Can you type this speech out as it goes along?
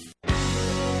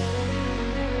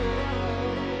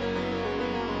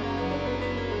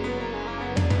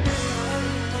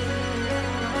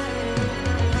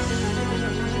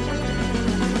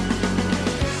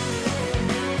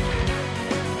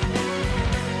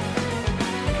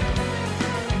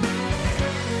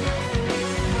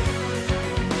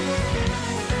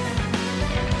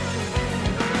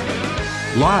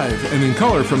Live and in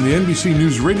color from the NBC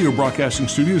News radio broadcasting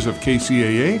studios of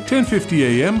KCAA,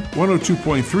 1050 AM,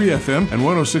 102.3 FM, and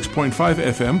 106.5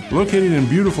 FM, located in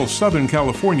beautiful Southern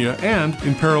California, and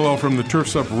in parallel from the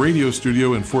Turfs Up radio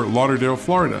studio in Fort Lauderdale,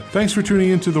 Florida. Thanks for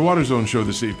tuning into the Water Zone show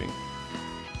this evening.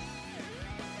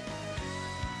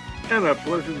 And a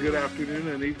pleasant good afternoon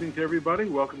and evening to everybody.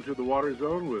 Welcome to the Water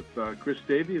Zone with Chris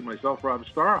Davey and myself, Rob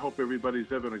Starr. I hope everybody's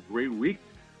having a great week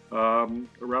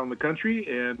around the country,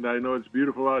 and I know it's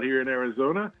beautiful out here in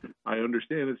Arizona. I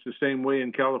understand it's the same way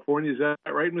in California. Is that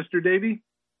right, Mr. Davey?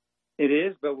 It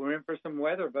is, but we're in for some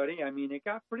weather, buddy. I mean, it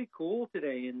got pretty cool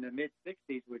today in the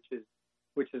mid-60s, which is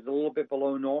a little bit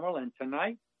below normal, and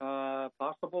tonight,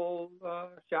 possible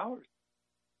showers.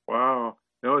 Wow.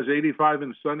 No, it's 85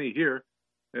 and sunny here,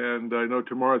 and I know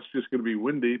tomorrow it's just going to be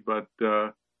windy, but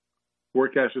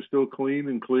forecast is still clean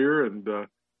and clear and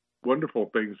wonderful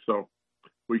things, so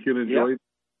we can enjoy.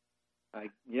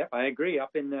 Yep. I agree.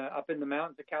 Up in the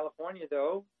mountains of California,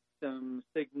 though, some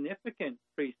significant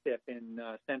precip in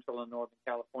central and northern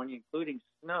California, including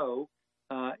snow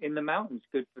in the mountains.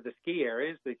 Good for the ski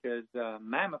areas because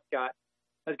Mammoth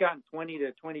has gotten 20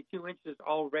 to 22 inches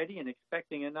already, and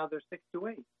expecting another 6 to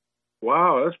 8.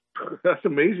 Wow, that's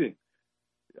amazing.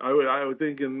 I would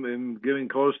think in getting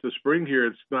close to spring here,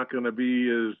 it's not going to be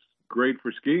as great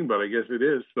for skiing, but I guess it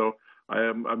is. So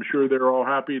I'm sure they're all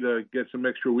happy to get some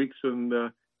extra weeks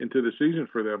into the season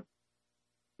for them.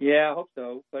 Yeah, I hope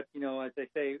so. But as they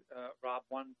say, Rob,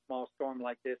 one small storm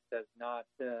like this is not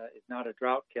a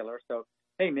drought killer. So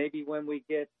hey, maybe when we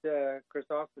get Chris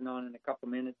Austin on in a couple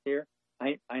minutes here,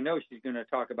 I know she's going to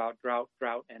talk about drought,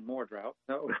 and more drought.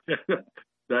 So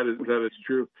that is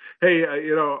true. Hey,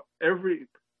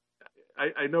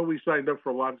 I know we signed up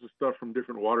for lots of stuff from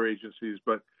different water agencies,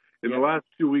 but in the last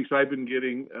 2 weeks, I've been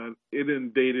getting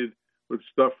inundated with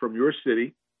stuff from your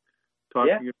city,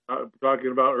 talking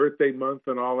about Earth Day month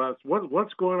and all that.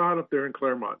 What's going on up there in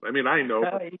Claremont? I mean, I know.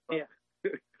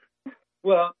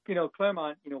 Well,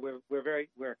 Claremont,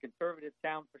 we're a conservative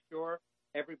town for sure.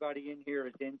 Everybody in here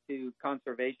is into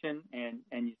conservation, and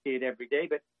you see it every day.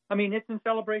 But I mean, it's in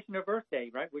celebration of Earth Day,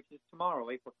 right? Which is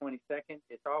tomorrow, April 22nd.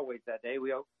 It's always that day.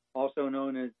 We also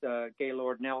known as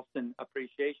Gaylord Nelson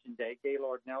Appreciation Day.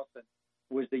 Gaylord Nelson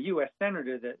was the U.S.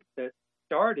 senator that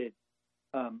started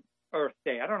Earth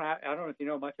Day. I don't know if you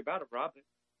know much about it, Rob.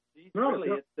 It's so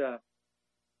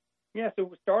it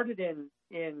was started in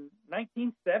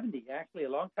 1970, actually a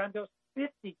long time ago,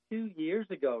 52 years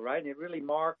ago, right? And it really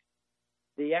marks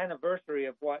the anniversary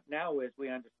of what now, as we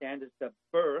understand, is the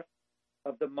birth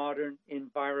of the modern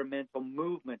environmental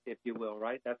movement, if you will,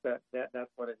 right? That's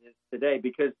what it is today.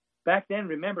 Because back then,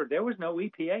 remember, there was no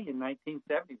EPA in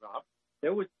 1970, Rob.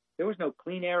 There was no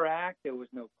Clean Air Act. There was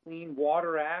no Clean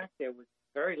Water Act. There was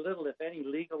very little, if any,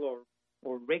 legal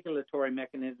or regulatory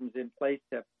mechanisms in place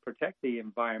to protect the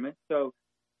environment. So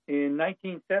in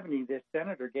 1970, this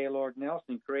Senator Gaylord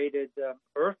Nelson created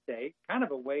Earth Day, kind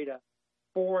of a way to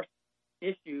force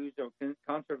issues of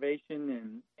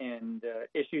conservation and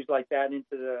issues like that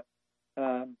into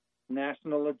the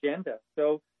national agenda.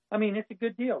 So, I mean, it's a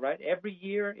good deal, right? Every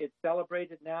year it's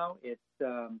celebrated now. It's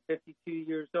 52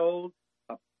 years old,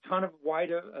 a ton of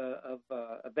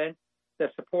events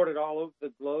that supported all over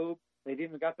the globe. They've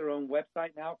even got their own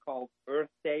website now called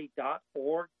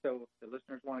earthday.org. So if the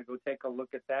listeners want to go take a look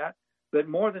at that. But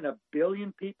more than 1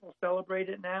 billion people celebrate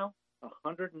it now,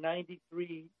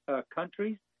 193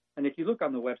 countries. And if you look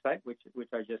on the website, which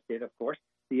I just did, of course,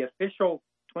 the official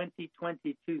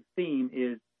 2022 theme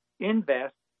is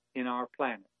Invest in Our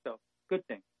Planet. So, good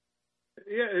thing.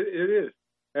 Yeah, it is.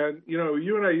 And,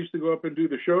 you and I used to go up and do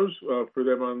the shows for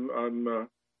them on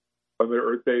their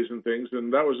Earth Days and things,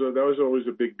 and that was always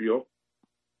a big deal.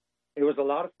 It was a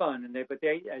lot of fun, but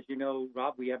they, as you know,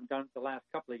 Rob, we haven't done it the last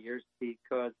couple of years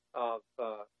because of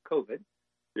COVID.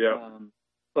 Yeah.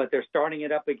 But they're starting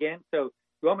it up again, so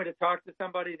you want me to talk to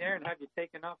somebody there and have you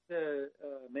taken off the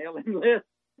mailing list?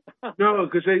 No,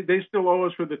 because they still owe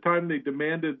us for the time they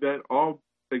demanded that all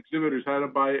exhibitors had to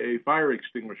buy a fire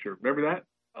extinguisher. Remember that?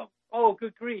 Oh,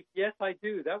 good grief. Yes, I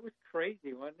do. That was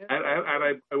crazy, wasn't it? And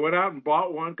I went out and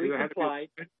bought one because I had to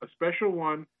get a special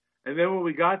one. And then when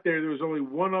we got there was only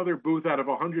one other booth out of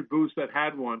 100 booths that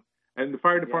had one. And the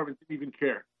fire department didn't even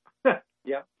care.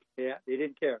 Yeah, they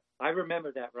didn't care. I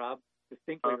remember that, Rob.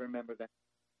 Distinctly remember that.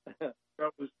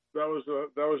 That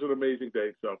was an amazing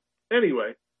day. So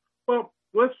anyway, well,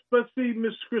 let's see.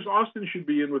 Miss Chris Austin should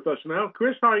be in with us now.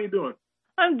 Chris, how are you doing?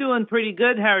 I'm doing pretty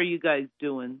good. How are you guys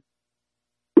doing?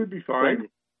 We'd be fine.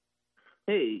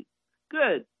 Hey,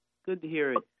 good. Good to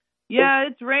hear it. Yeah,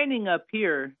 it's raining up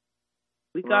here.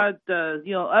 We got,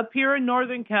 up here in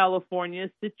Northern California,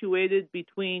 situated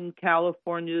between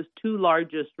California's two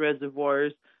largest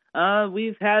reservoirs.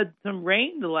 We've had some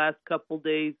rain the last couple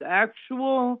days,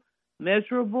 actual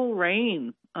measurable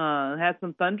rain. Had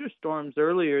some thunderstorms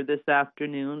earlier this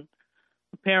afternoon.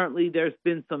 Apparently, there's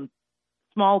been some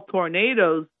small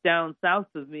tornadoes down south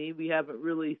of me. We haven't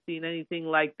really seen anything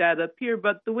like that up here,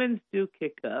 but the winds do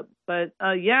kick up. But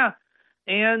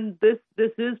and this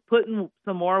is putting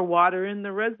some more water in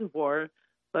the reservoir.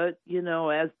 But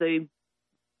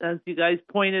as you guys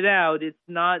pointed out, it's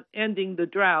not ending the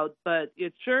drought, but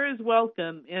it sure is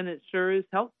welcome and it sure is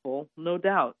helpful, no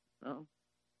doubt. So.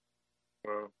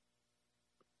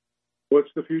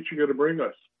 What's the future going to bring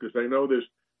us? Because I know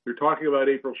you're talking about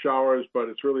April showers, but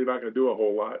it's really not going to do a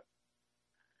whole lot.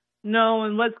 No,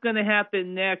 and what's going to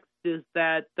happen next is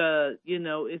that,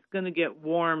 it's going to get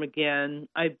warm again.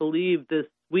 I believe this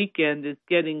weekend is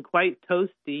getting quite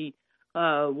toasty,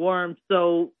 warm.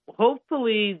 So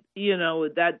hopefully,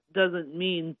 that doesn't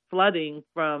mean flooding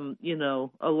from,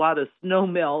 a lot of snow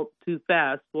melt too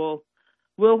fast. We'll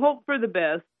hope for the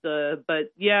best.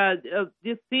 But yeah,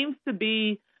 it seems to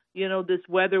be, this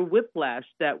weather whiplash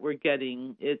that we're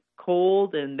getting. It's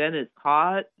cold and then it's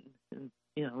hot, and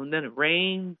then it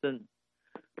rains and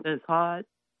then it's hot,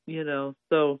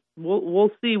 so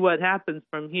we'll see what happens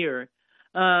from here.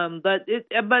 But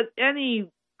any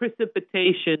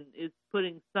precipitation is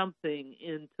putting something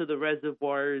into the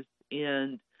reservoirs,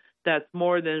 and that's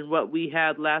more than what we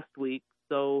had last week.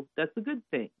 So that's a good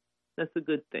thing.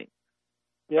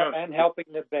 Yeah, and helping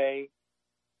the bay.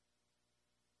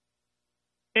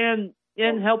 And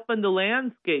helping the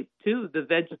landscape too, the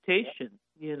vegetation,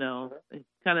 it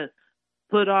kind of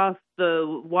put off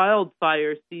the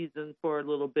wildfire season for a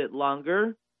little bit longer.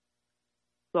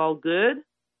 It's all good.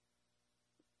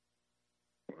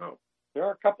 Wow. There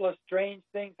are a couple of strange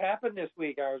things happened this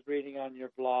week. I was reading on your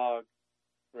blog,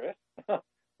 Chris.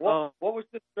 What was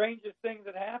the strangest thing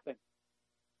that happened?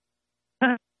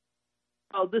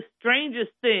 Oh, the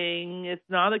strangest thing, it's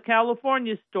not a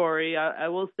California story, I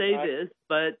will say this,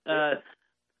 but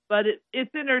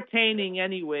it's entertaining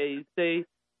anyways. They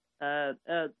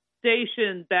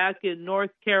station back in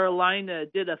North Carolina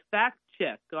did a fact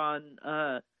check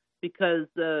on because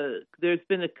there's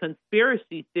been a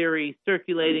conspiracy theory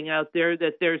circulating out there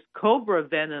that there's cobra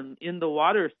venom in the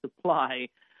water supply.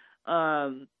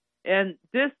 And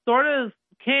this sort of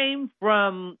came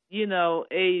from,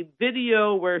 a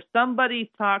video where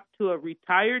somebody talked to a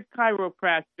retired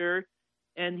chiropractor,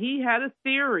 and he had a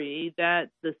theory that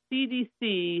the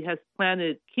CDC has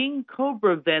planted king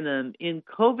cobra venom in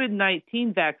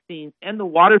COVID-19 vaccines and the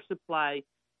water supply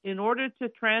in order to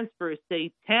transfer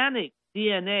satanic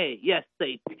DNA. Yes,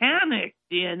 satanic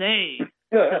DNA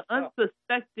to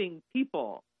unsuspecting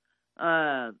people.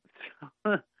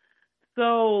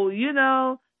 So,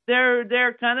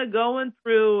 they're kind of going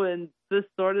through and just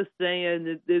sort of saying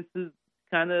that this is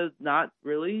kind of not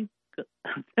really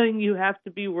something you have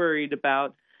to be worried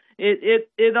about.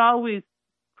 It always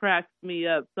cracks me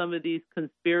up, some of these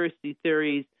conspiracy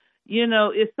theories.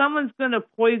 If someone's going to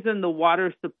poison the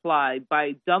water supply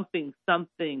by dumping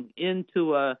something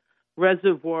into a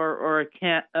reservoir or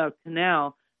a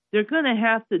canal, they're going to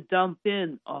have to dump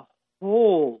in a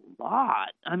whole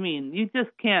lot. I mean, you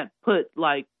just can't put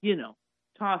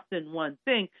toss in one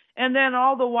thing. And then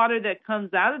all the water that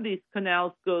comes out of these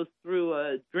canals goes through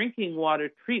a drinking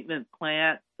water treatment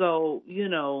plant. So,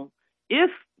 if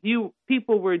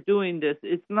people were doing this,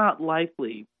 it's not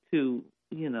likely to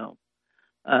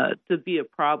be a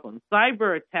problem.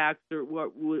 Cyber attacks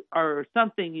are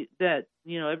something that,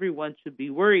 everyone should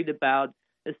be worried about,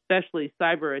 especially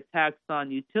cyber attacks on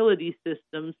utility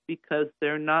systems, because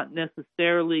they're not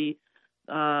necessarily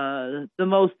the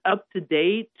most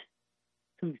up-to-date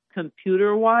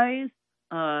computer-wise,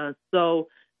 so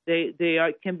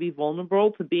they can be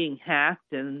vulnerable to being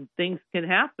hacked, and things can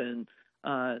happen.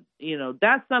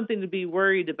 That's something to be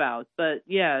worried about. But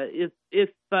yeah, if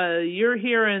you're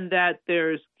hearing that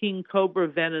there's king cobra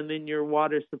venom in your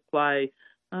water supply,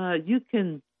 you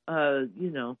can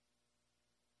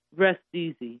rest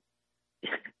easy.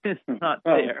 It's not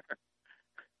there.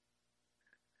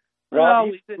 I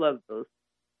always love those.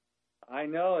 I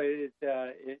know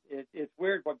it's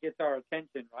weird what gets our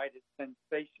attention, right? It's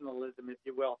sensationalism, if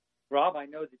you will. Rob, I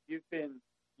know that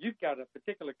you've got a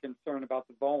particular concern about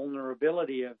the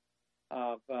vulnerability of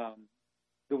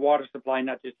the water supply,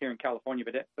 not just here in California,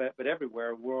 but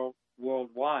everywhere,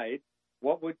 worldwide.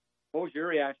 What was your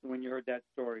reaction when you heard that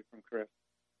story from Chris?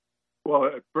 Well,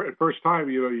 at first time,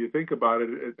 you think about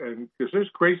it, and because there's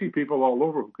crazy people all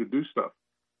over who could do stuff.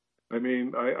 I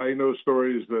mean, I know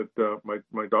stories that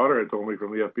my daughter had told me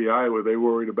from the FBI where they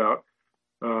worried about.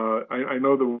 I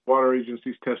know the water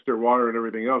agencies test their water and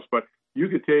everything else, but you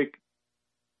could take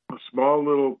a small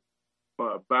little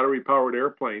battery-powered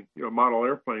airplane, model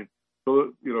airplane,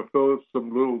 fill some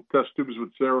little test tubes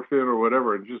with paraffin or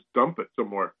whatever, and just dump it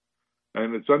somewhere,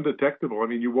 and it's undetectable. I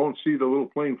mean, you won't see the little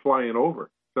plane flying over.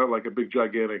 It's not like a big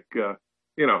gigantic, a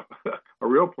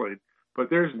real plane. But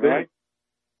there's right.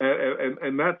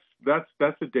 And that's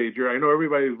a danger. I know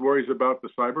everybody worries about the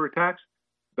cyber attacks.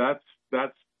 That's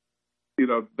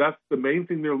the main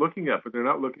thing they're looking at, but they're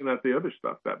not looking at the other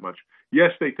stuff that much.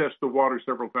 Yes, they test the water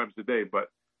several times a day,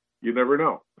 but you never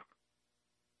know.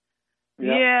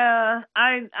 Yeah,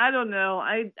 I don't know.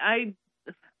 I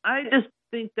just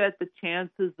think that the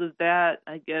chances of that,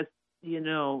 I guess,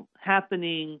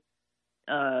 happening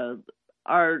are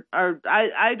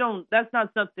I don't. That's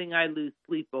not something I lose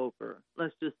sleep over.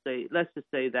 Let's just say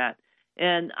that.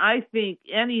 And I think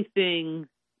anything,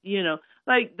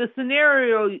 like the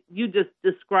scenario you just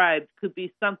described could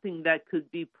be something that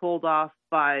could be pulled off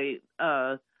by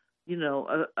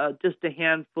just a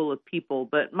handful of people.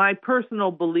 But my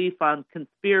personal belief on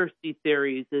conspiracy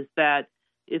theories is that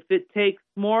if it takes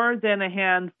more than a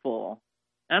handful,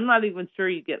 I'm not even sure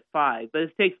you get 5, but if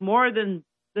it takes more than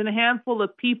a handful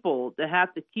of people to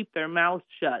have to keep their mouths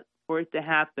shut for it to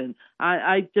happen,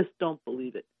 I just don't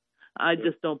believe it. I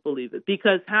just don't believe it.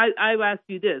 Because I ask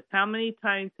you this, how many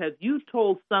times have you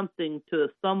told something to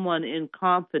someone in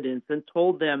confidence and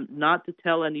told them not to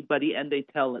tell anybody and they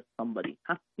tell it somebody?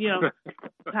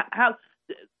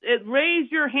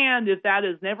 Raise your hand if that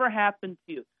has never happened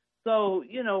to you. So,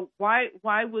 why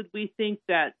would we think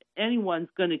that anyone's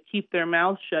going to keep their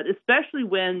mouth shut, especially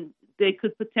when they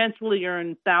could potentially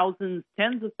earn thousands,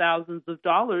 tens of thousands of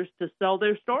dollars to sell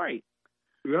their story?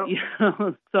 Yeah.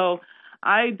 So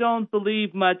I don't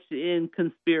believe much in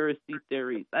conspiracy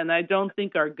theories, and I don't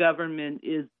think our government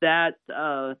is that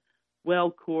well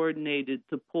coordinated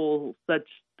to pull such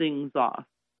things off.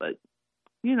 But,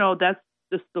 that's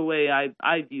just the way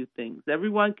I view things.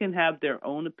 Everyone can have their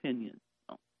own opinion.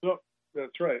 No,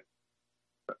 that's right.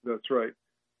 That's right.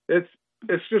 It's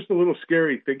just a little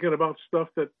scary thinking about stuff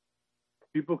that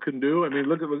people can do. I mean,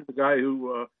 look at the guy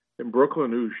who in Brooklyn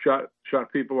who shot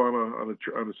people on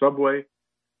a subway.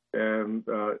 And,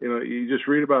 you just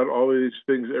read about all of these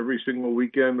things every single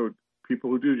weekend with people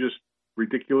who do just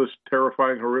ridiculous,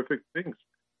 terrifying, horrific things.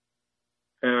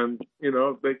 And,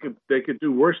 they could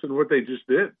do worse than what they just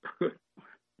did.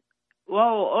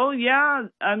 Well, oh, yeah.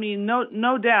 I mean,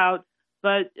 no doubt.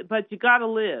 But you got to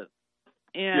live.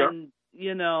 And,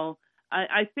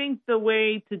 I think the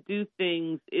way to do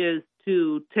things is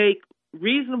to take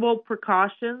reasonable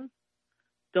precautions.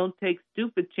 Don't take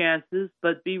stupid chances,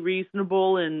 but be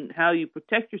reasonable in how you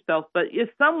protect yourself. But if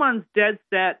someone's dead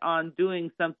set on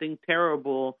doing something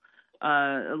terrible,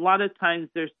 a lot of times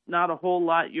there's not a whole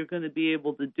lot you're going to be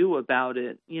able to do about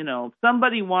it. If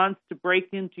somebody wants to break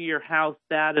into your house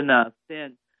bad enough,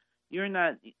 then you're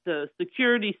not, the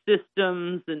security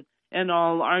systems and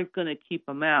all aren't going to keep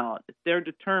them out. If they're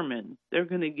determined, they're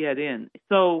going to get in.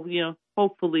 So,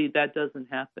 hopefully that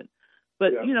doesn't happen.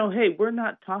 But, hey, we're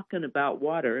not talking about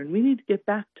water, and we need to get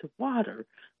back to water.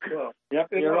 Well,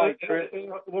 you're right, Chris.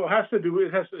 Well,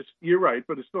 you're right,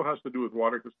 but it still has to do with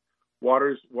water because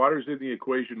water's in the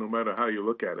equation no matter how you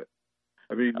look at it.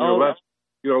 I mean,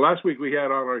 last week we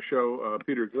had on our show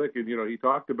Peter Glick, and, he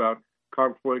talked about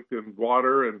conflict and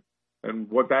water and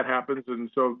what that happens.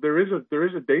 And so there is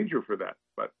a danger for that.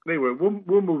 But anyway,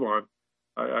 we'll move on.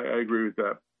 I agree with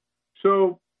that.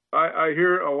 So I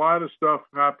hear a lot of stuff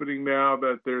happening now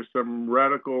that there's some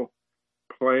radical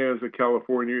plans that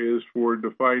California is for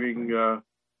defining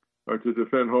or to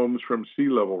defend homes from sea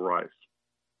level rise.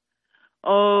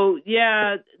 Oh,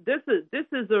 yeah, this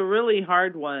is a really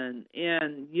hard one.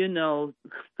 And,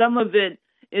 some of it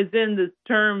is in the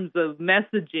terms of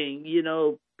messaging.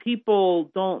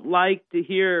 People don't like to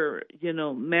hear,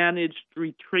 managed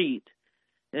retreat.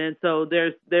 And so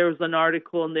there's an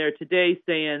article in there today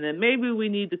saying that maybe we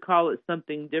need to call it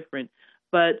something different.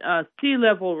 But sea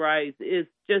level rise is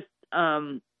just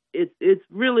it's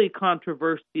really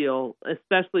controversial,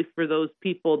 especially for those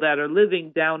people that are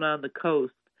living down on the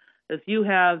coast. If you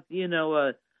have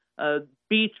a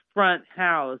beachfront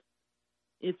house,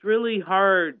 it's really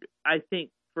hard, I think,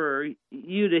 for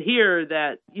you to hear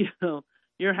that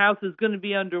your house is going to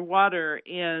be underwater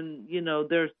and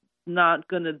there's not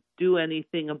going to do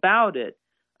anything about it.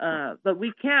 But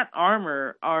we can't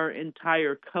armor our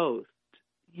entire coast,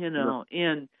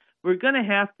 and we're going to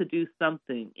have to do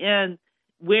something. And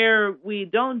where we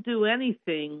don't do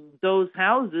anything, those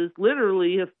houses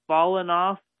literally have fallen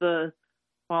off the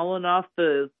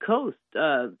coast.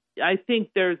 I think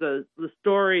there's the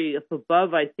story up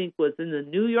above, I think was in the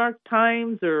New York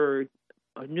Times or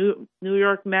a New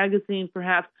York Magazine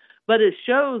perhaps, but it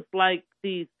shows like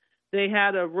they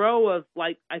had a row of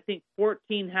like I think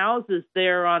 14 houses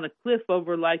there on a cliff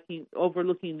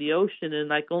overlooking the ocean, and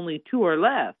like only 2 are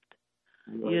left.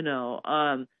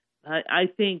 Right. I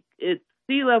think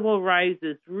sea level rise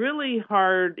is really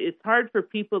hard. It's hard for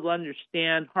people to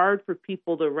understand, hard for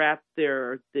people to wrap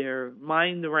their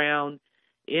mind around,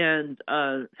 and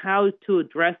how to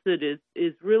address it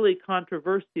is really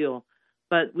controversial.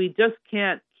 But we just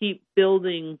can't keep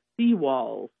building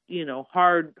seawalls,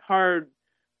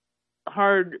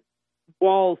 hard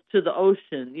walls to the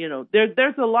ocean.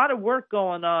 There's a lot of work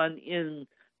going on in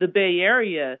the Bay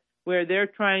Area where they're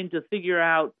trying to figure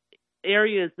out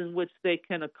areas in which they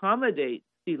can accommodate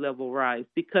sea level rise,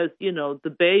 because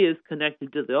the bay is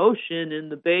connected to the ocean, and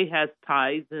the bay has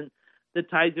tides, and the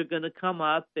tides are going to come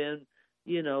up, and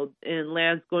and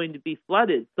land's going to be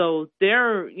flooded. So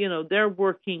they're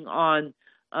working on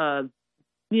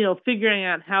figuring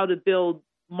out how to build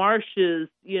marshes,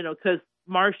 because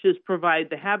marshes provide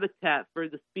the habitat for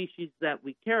the species that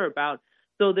we care about.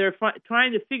 So they're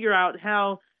trying to figure out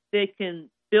how they can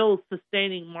build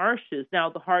sustaining marshes. Now,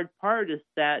 the hard part is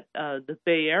that the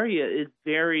Bay Area is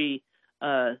very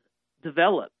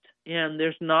developed, and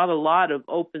there's not a lot of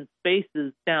open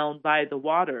spaces down by the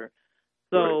water.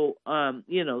 So, right.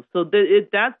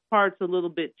 That part's a little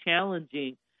bit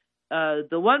challenging. The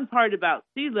one part about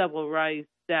sea level rise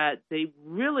that they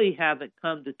really haven't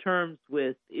come to terms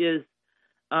with is,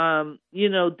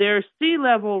 there's sea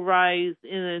level rise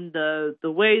in the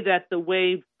way that the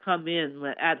waves come in.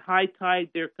 At high tide,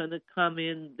 they're going to come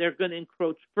in, they're going to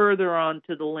encroach further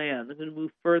onto the land, they're going to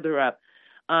move further up.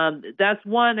 That's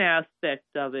one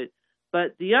aspect of it.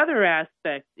 But the other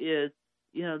aspect is,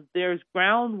 there's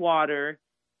groundwater,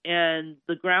 and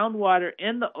the groundwater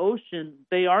and the ocean,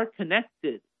 they are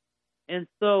connected. And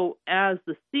so as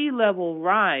the sea level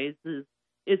rises,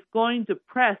 it's going to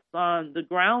press on the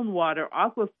groundwater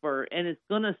aquifer, and it's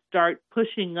going to start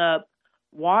pushing up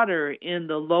water in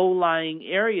the low-lying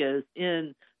areas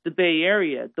in the Bay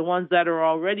Area, the ones that are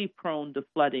already prone to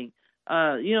flooding.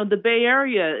 The Bay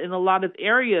Area, in a lot of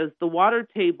areas, the water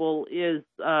table is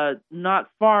not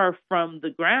far from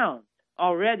the ground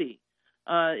already.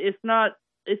 It's not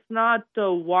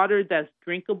water that's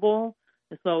drinkable,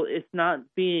 so it's not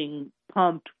being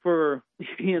pumped for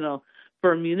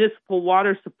municipal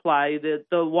water supply. The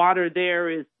water there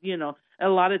is, a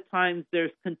lot of times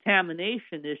there's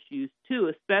contamination issues too,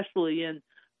 especially in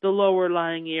the lower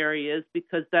lying areas,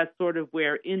 because that's sort of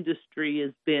where industry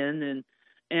has been.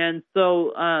 And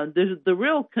so the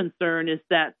real concern is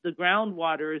that the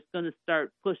groundwater is going to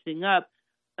start pushing up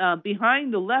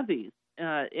behind the levees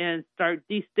and start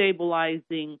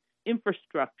destabilizing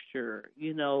infrastructure,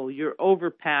 your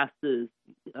overpasses,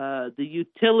 the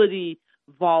utility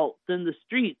vaults in the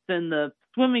streets, and the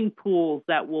swimming pools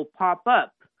that will pop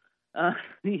up.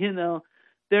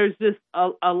 There's just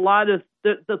a lot of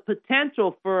the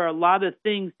potential for a lot of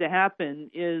things to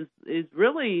happen is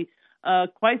really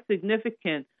quite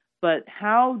significant. But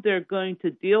how they're going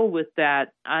to deal with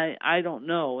that, I don't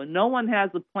know. And no one has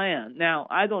a plan. Now,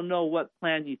 I don't know what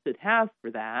plan you could have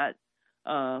for that,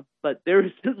 but there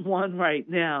isn't one right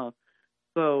now.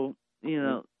 So,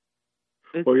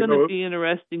 it's going to be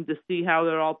interesting to see how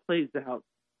that all plays out.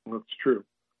 That's true.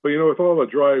 But, with all the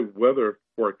dry weather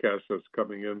forecast that's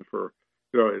coming in for,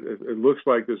 it looks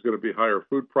like there's going to be higher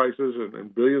food prices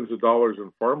and billions of dollars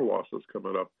in farm losses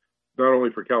coming up, not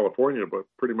only for California, but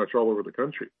pretty much all over the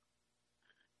country.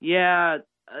 Yeah,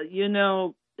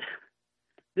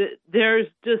 there's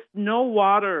just no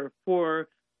water for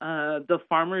the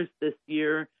farmers this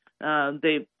year.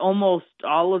 They almost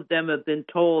all of them have been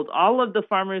told, all of the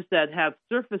farmers that have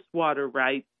surface water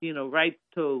rights, rights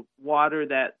to water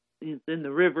that is in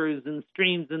the rivers and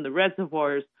streams and the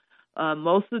reservoirs,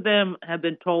 most of them have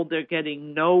been told they're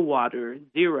getting no water,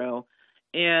 zero.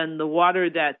 And the water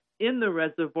that's in the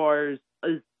reservoirs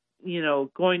is,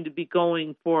 going to be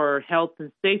going for health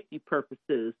and safety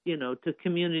purposes, to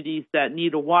communities that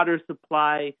need a water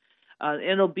supply. And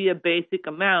it'll be a basic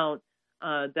amount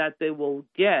that they will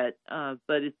get,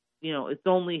 but it's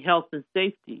only health and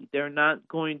safety. They're not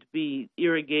going to be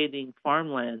irrigating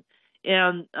farmland.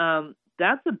 And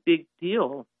that's a big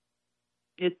deal.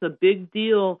 It's a big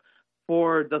deal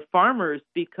for the farmers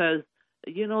because,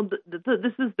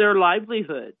 this is their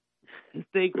livelihood.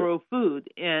 They grow food,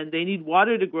 and they need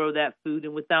water to grow that food.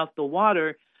 And without the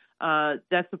water,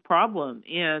 that's a problem.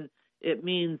 And it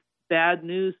means bad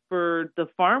news for the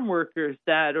farm workers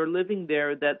that are living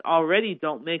there that already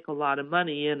don't make a lot of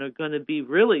money and are going to be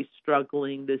really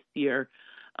struggling this year.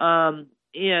 And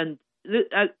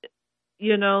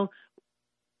you know,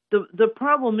 the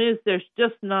problem is there's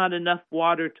just not enough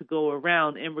water to go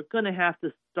around, and we're going to have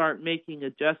to start making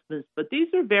adjustments. But these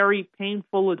are very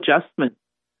painful adjustments.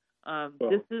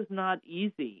 This is not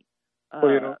easy.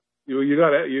 Well,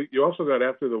 you also got,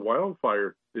 after the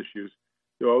wildfire issues,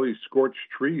 all these scorched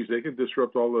trees, they can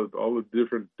disrupt all the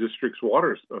different districts'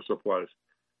 water supplies,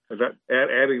 and that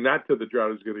adding that to the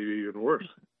drought is going to be even worse.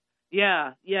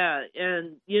 Yeah,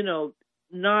 and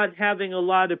not having a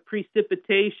lot of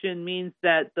precipitation means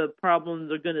that the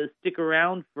problems are going to stick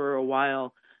around for a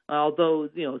while. Although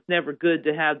it's never good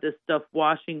to have this stuff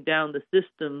washing down the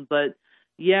system, but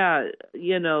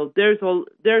there's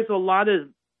a lot of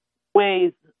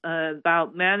ways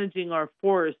about managing our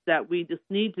forests that we just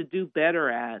need to do better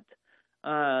at.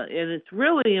 And it's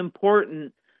really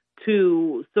important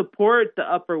to support the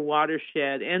upper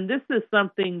watershed. And this is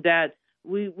something that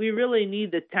we really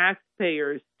need the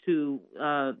taxpayers to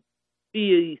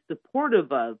be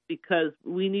supportive of, because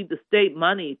we need the state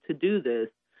money to do this.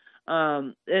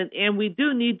 And we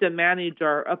do need to manage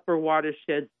our upper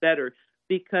watersheds better,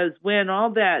 because when all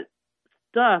that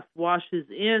stuff washes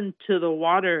into the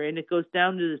water and it goes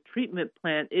down to the treatment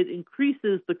plant, it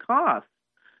increases the cost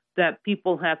that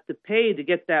people have to pay to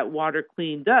get that water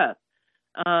cleaned up.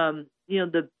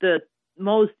 The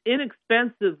most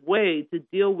inexpensive way to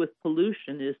deal with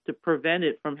pollution is to prevent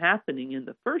it from happening in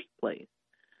the first place.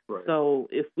 Right. So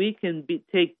if we can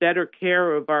take better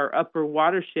care of our upper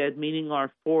watershed, meaning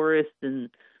our forests and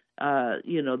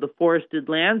the forested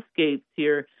landscapes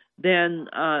here, then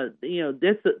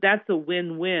that's a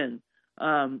win-win.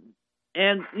 And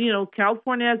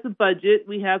California has a budget.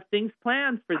 We have things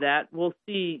planned for that. We'll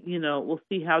see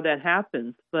how that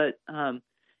happens. But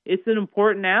it's an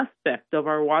important aspect of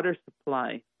our water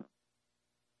supply.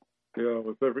 Yeah,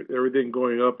 with everything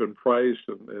going up in price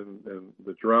and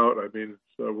the drought, I mean,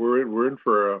 so we're in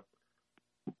for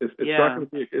it's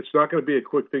not going to be a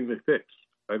quick thing to fix.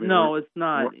 I mean, no, it's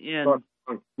not.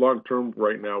 Long term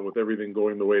right now, with everything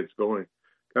going the way it's going,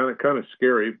 kind of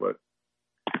scary, but.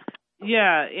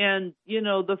 Yeah, and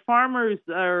the farmers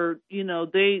are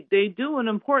they do an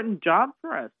important job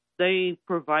for us. They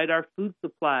provide our food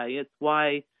supply. It's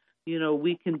why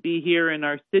we can be here in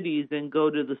our cities and go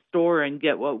to the store and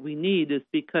get what we need, is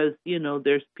because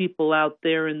there's people out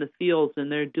there in the fields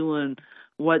and they're doing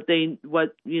what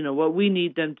we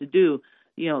need them to do.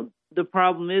 The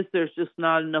problem is there's just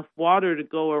not enough water to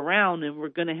go around, and we're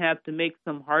going to have to make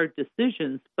some hard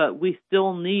decisions, but we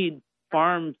still need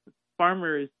farmers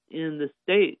in the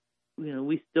state.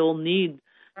 We still need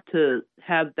to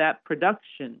have that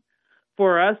production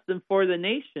for us and for the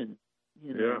nation.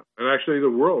 Yeah, and actually the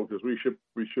world, because we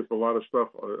ship a lot of stuff,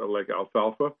 like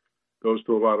alfalfa goes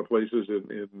to a lot of places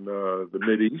in the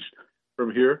Mideast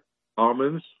from here.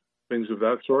 Almonds, things of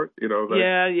that sort.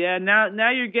 Yeah. Now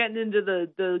you're getting into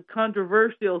the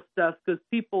controversial stuff, because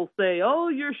people say, "Oh,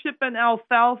 you're shipping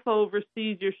alfalfa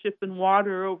overseas. You're shipping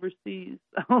water overseas."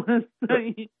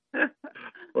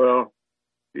 Well,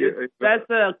 that's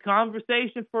a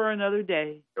conversation for another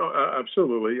day. Oh,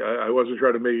 absolutely. I wasn't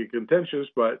trying to make it contentious,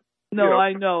 but. No,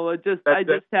 I know. I just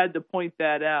had to point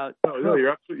that out. No,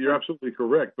 you're absolutely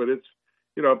correct. But it's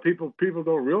people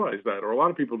don't realize that, or a lot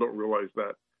of people don't realize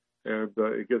that, and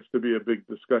it gets to be a big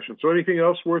discussion. So, anything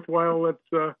else worthwhile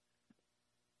that's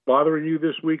bothering you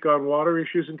this week on water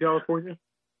issues in California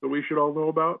that we should all know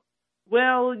about?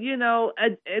 Well,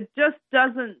 it just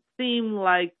doesn't seem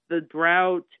like the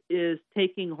drought is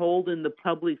taking hold in the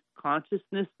public's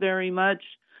consciousness very much.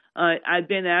 I've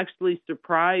been actually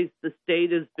surprised. The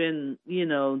state has been,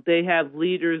 they have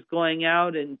leaders going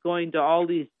out and going to all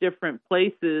these different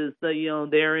places.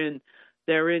 They're in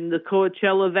the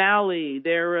Coachella Valley.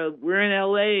 We're in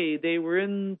LA. They were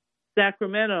in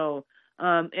Sacramento,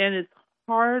 and it's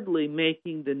hardly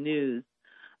making the news.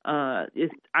 I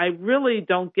really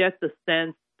don't get the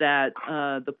sense that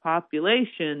the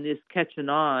population is catching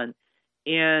on.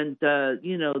 And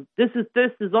this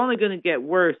is only going to get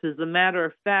worse. As a matter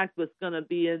of fact, what's going to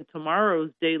be in tomorrow's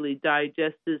Daily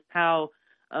Digest is how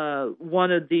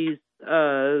one of these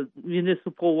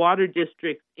municipal water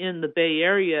districts in the Bay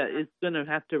Area is going to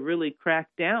have to really crack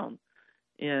down,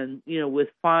 and with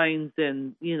fines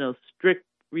and strict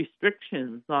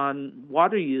restrictions on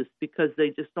water use, because they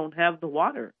just don't have the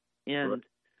water. And right.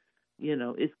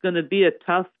 It's going to be a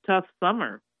tough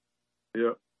summer.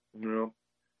 Yeah.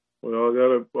 Well,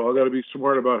 I got to be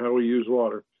smart about how we use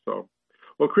water. So,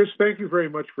 Well, Chris, thank you very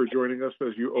much for joining us,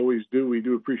 as you always do. We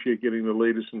do appreciate getting the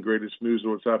latest and greatest news of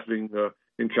what's happening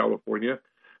in California.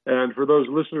 And for those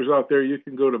listeners out there, you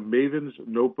can go to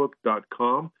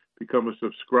mavensnotebook.com, become a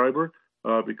subscriber,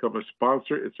 become a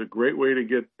sponsor. It's a great way to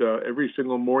get every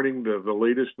single morning the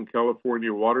latest in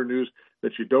California water news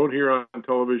that you don't hear on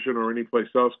television or anyplace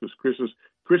else, because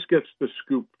Chris gets the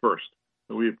scoop first.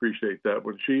 And we appreciate that.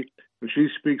 When she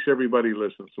speaks, everybody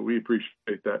listens. So we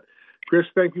appreciate that. Chris,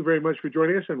 thank you very much for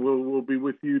joining us, and we'll be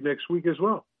with you next week as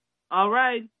well. All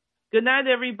right. Good night,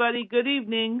 everybody. Good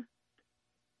evening.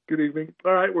 Good evening.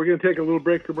 All right, we're going to take a little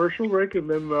commercial break, and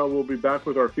then we'll be back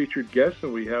with our featured guests,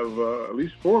 and we have at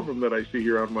least 4 of them that I see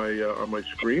here on my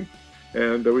screen.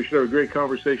 And we should have a great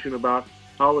conversation about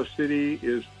how a city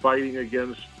is fighting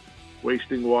against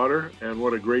wasting water and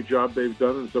what a great job they've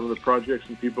done and some of the projects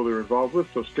and people they're involved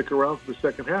with. So stick around for the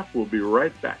second half. We'll be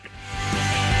right back.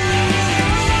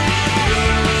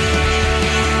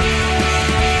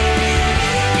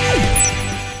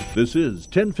 This is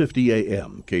 1050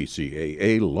 AM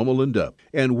KCAA Loma Linda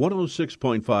and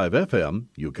 106.5 FM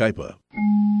Yucaipa.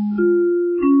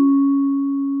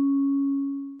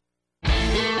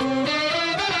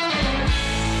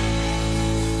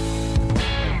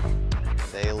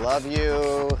 They love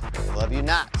you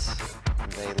not.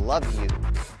 They love you.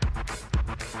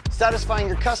 Satisfying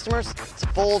your customers, it's a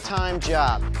full-time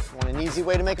job. Want an easy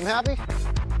way to make them happy?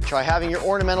 Try having your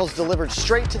ornamentals delivered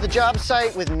straight to the job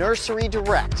site with Nursery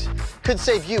Direct. Could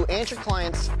save you and your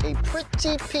clients a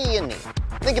pretty peony.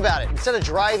 Think about it. Instead of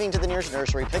driving to the nearest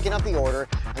nursery, picking up the order,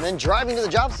 and then driving to the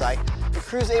job site, the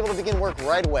crew's able to begin work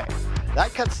right away.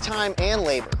 That cuts time and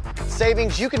labor.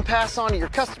 Savings you can pass on to your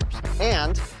customers.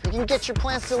 And you can get your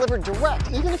plants delivered direct,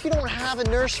 even if you don't have a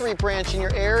nursery branch in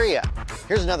your area.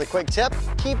 Here's another quick tip.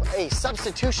 Keep a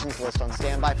substitutions list on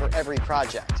standby for every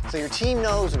project, so your team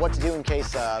knows what to do in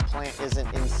case a plant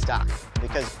isn't in stock.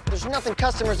 Because there's nothing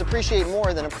customers appreciate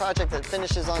more than a project that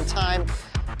finishes on time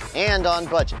and on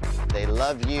budget. They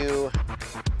love you.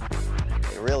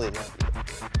 They really love you.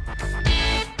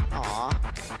 Aww.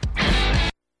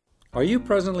 Are you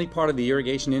presently part of the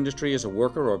irrigation industry as a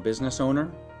worker or business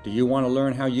owner? Do you want to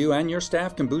learn how you and your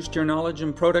staff can boost your knowledge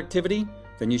and productivity?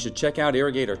 Then you should check out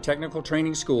Irrigator Technical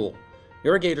Training School.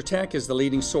 Irrigator Tech is the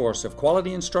leading source of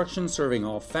quality instruction serving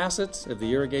all facets of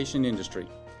the irrigation industry.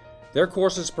 Their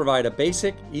courses provide a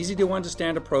basic,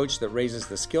 easy-to-understand approach that raises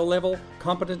the skill level,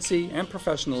 competency, and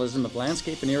professionalism of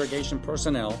landscape and irrigation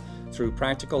personnel through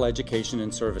practical education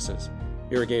and services.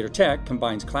 Irrigator Tech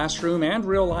combines classroom and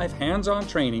real-life hands-on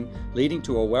training, leading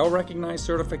to a well-recognized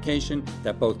certification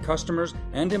that both customers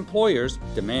and employers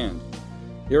demand.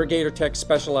 Irrigator Tech's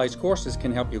specialized courses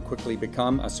can help you quickly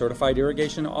become a certified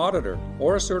irrigation auditor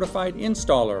or a certified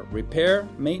installer, repair,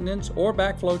 maintenance, or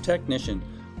backflow technician.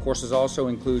 Courses also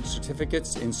include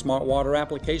certificates in smart water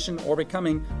application or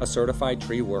becoming a certified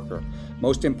tree worker.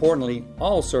 Most importantly,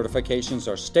 all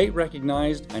certifications are state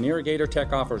recognized, and Irrigator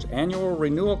Tech offers annual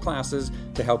renewal classes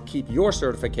to help keep your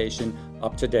certification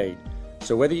up to date.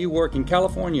 So whether you work in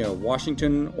California,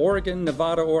 Washington, Oregon,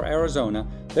 Nevada, or Arizona,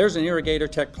 there's an Irrigator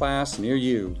Tech class near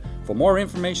you. For more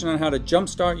information on how to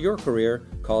jumpstart your career,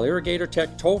 call Irrigator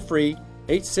Tech toll-free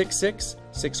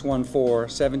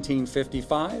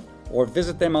 866-614-1755 or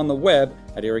visit them on the web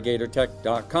at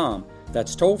irrigatortech.com.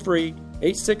 That's toll-free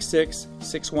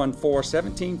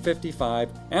 866-614-1755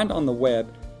 and on the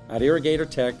web at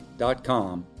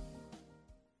irrigatortech.com.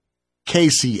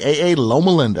 KCAA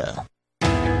Loma Linda.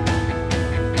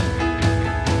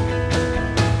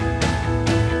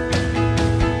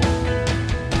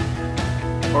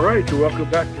 All right, so welcome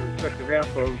back to the second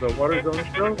half of the Water Zone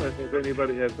Show. And if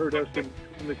anybody has heard us in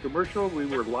the commercial, we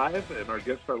were live, and our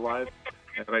guests are live.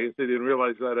 And I guess they didn't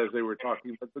realize that as they were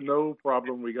talking, but no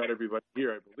problem. We got everybody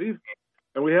here, I believe.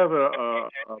 And we have a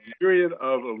myriad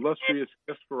of illustrious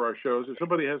guests for our shows. If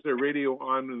somebody has their radio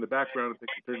on in the background, if they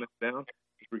can turn that down,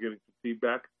 if we're getting some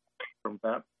feedback from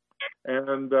that.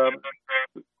 And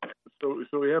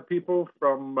so we have people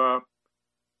from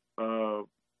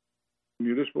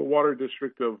Municipal Water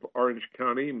District of Orange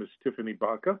County, Ms. Tiffany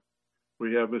Baca.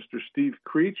 We have Mr. Steve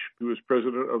Creech, who is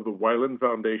president of the Wyland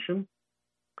Foundation.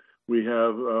 We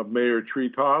have Mayor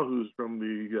Tree-Taw, who's from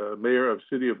the mayor of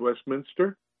City of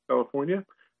Westminster, California.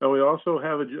 And we also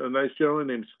have a nice gentleman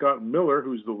named Scott Miller,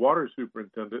 who's the water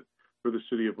superintendent for the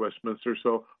City of Westminster.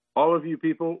 So all of you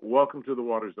people, welcome to the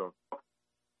Water Zone.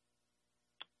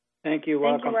 Thank you.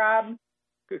 Welcome. Thank you, Rob.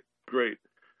 Great.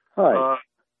 Hi.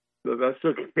 That's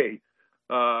okay.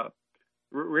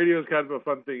 Radio is kind of a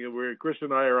fun thing, and where Chris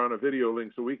and I are on a video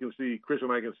link, so Chris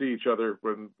and I can see each other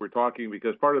when we're talking,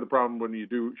 because part of the problem when you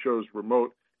do shows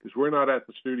remote is we're not at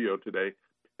the studio today,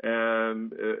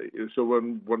 And so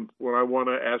when I want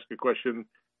to ask a question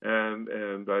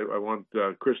and I want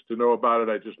Chris to know about it,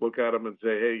 I just look at him and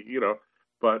say, hey,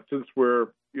 but since we're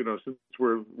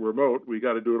remote, we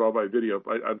got to do it all by video.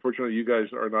 Unfortunately, you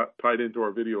guys are not tied into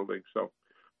our video link. So,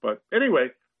 but anyway,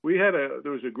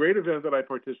 there was a great event that I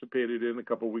participated in a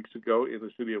couple of weeks ago in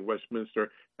the City of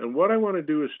Westminster. And what I want to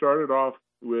do is start it off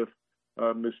with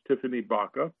Miss Tiffany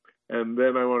Baca. And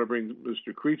then I want to bring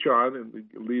Mr. Creech on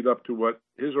and lead up to what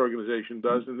his organization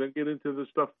does, and then get into the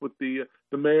stuff with the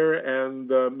mayor and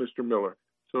Mr. Miller.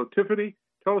 So, Tiffany,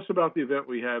 tell us about the event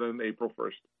we had on April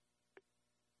 1st.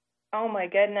 Oh, my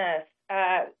goodness.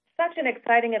 Such an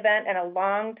exciting event and a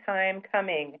long time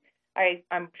coming.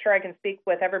 I'm sure I can speak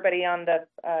with everybody on the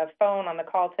phone on the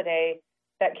call today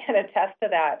that can attest to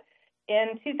that.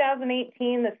 In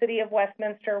 2018, the City of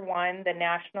Westminster won the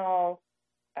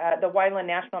Wyland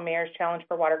National Mayor's Challenge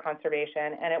for Water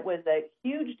Conservation, and it was a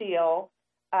huge deal.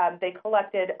 They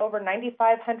collected over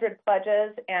 9,500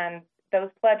 pledges, and those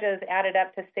pledges added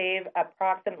up to save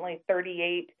approximately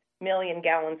 38 million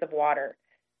gallons of water.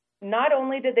 Not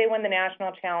only did they win the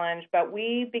national challenge, but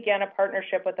we began a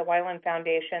partnership with the Wyland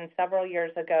Foundation several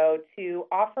years ago to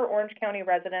offer Orange County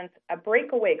residents a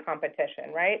breakaway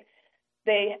competition, right?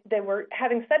 They were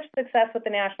having such success with the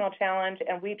national challenge,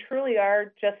 and we truly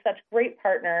are just such great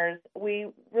partners. We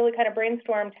really kind of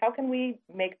brainstormed, how can we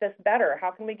make this better?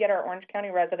 How can we get our Orange County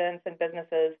residents and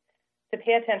businesses to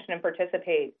pay attention and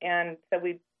participate? And so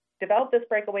we developed this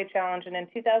breakaway challenge, and in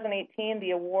 2018,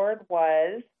 the award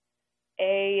was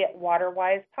a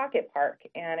WaterWise Pocket Park,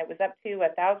 and it was up to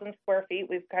 1,000 square feet.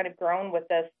 We've kind of grown with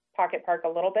this pocket park a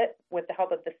little bit with the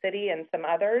help of the city and some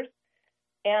others.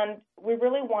 And we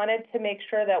really wanted to make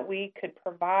sure that we could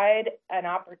provide an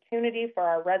opportunity for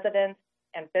our residents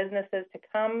and businesses to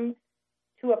come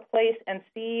to a place and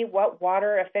see what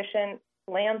water-efficient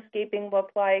landscaping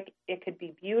looked like. It could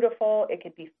be beautiful, it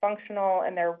could be functional,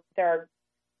 and there are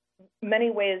many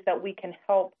ways that we can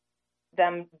help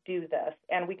them do this,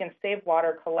 and we can save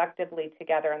water collectively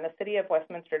together. And the City of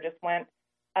Westminster just went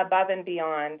above and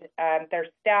beyond. Their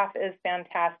staff is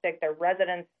fantastic. Their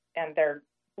residents and their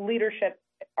leadership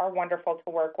are wonderful to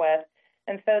work with.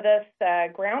 And so this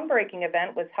groundbreaking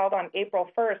event was held on April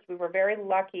 1st. We were very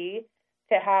lucky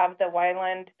to have the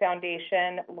Wyland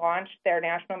Foundation launch their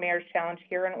National Mayor's Challenge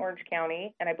here in Orange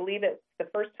County, and I believe it's the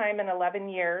first time in 11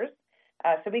 years.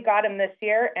 So we got him this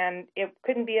year, and it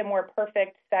couldn't be a more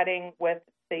perfect setting with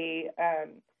the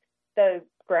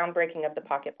groundbreaking of the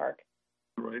Pocket Park.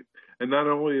 Right. And not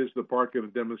only is the park going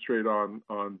to demonstrate on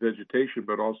vegetation,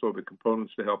 but also the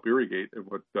components to help irrigate and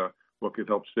what can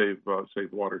help save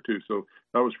water, too. So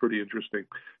that was pretty interesting.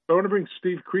 So I want to bring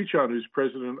Steve Creech on, who's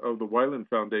president of the Wyland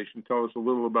Foundation. Tell us a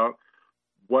little about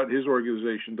what his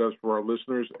organization does for our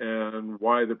listeners and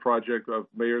why the project of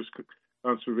Mayor's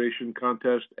Conservation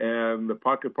Contest and the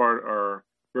Pocket Park are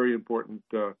very important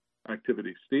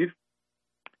activities. Steve?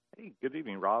 Hey, good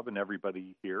evening, Rob, and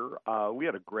everybody here. We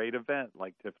had a great event,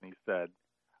 like Tiffany said,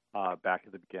 back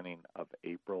at the beginning of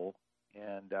April.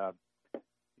 And,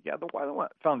 the Wyland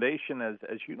Foundation,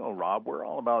 as you know, Rob, we're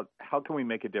all about how can we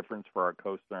make a difference for our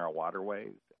coast and our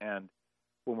waterways. And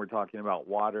when we're talking about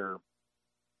water,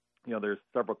 there's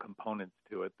several components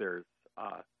to it. There's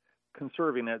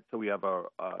conserving it so we have a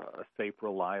safe,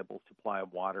 reliable supply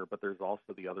of water, but there's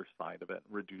also the other side of it,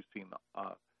 reducing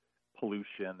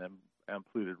pollution and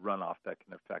polluted runoff that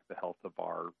can affect the health of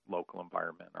our local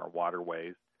environment, our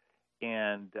waterways.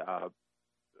 And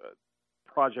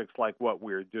projects like what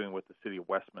we're doing with the City of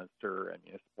Westminster and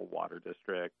Municipal Water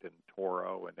District and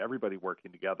Toro and everybody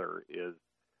working together is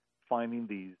finding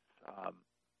these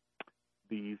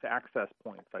access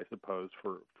points, I suppose,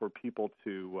 for people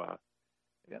to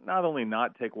not only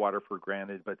not take water for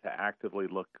granted, but to actively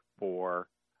look for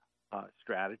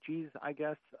strategies, I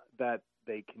guess, that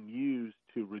they can use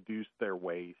to reduce their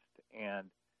waste and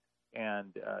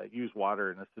use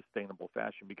water in a sustainable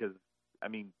fashion. Because,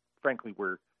 frankly,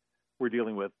 we're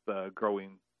dealing with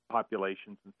growing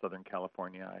populations in Southern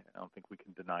California. I don't think we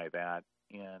can deny that.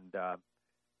 And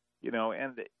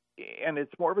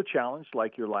it's more of a challenge,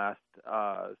 like your last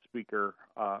speaker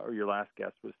or your last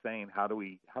guest was saying. How do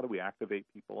we activate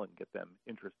people and get them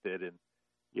interested in,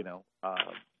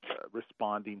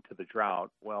 responding to the drought?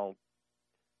 Well,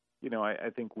 I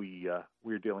think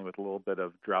we're dealing with a little bit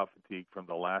of drought fatigue from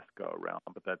the last go around,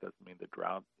 but that doesn't mean the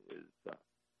drought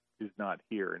is not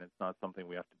here, and it's not something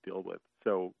we have to deal with.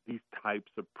 So these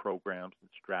types of programs and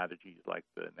strategies, like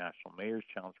the National Mayor's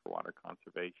Challenge for Water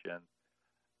Conservation,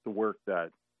 the work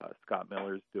that Scott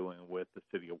Miller is doing with the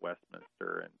City of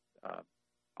Westminster, and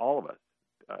all of us,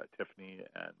 Tiffany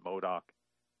and MODOC,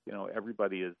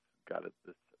 everybody has got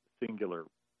this singular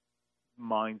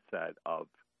mindset of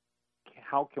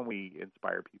how can we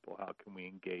inspire people, how can we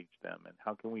engage them, and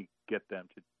how can we get them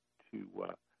to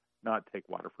not take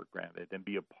water for granted and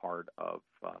be a part of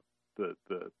the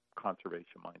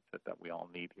conservation mindset that we all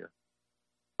need here.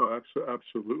 Oh,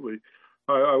 absolutely.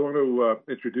 I want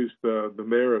to introduce the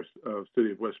mayor of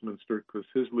City of Westminster, because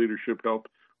his leadership helped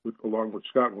along with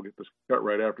Scott. We'll get to Scott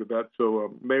right after that.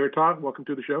 So, Mayor Todd, welcome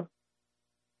to the show.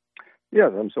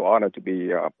 Yes, I'm so honored to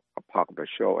be a part of the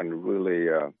show, and really,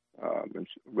 I'm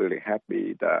really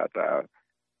happy that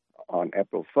on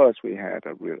April 1st we had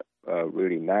a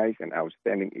really nice and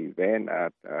outstanding event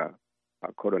at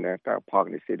Coronel Park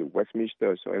in the City of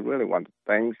Westminster. So I really want to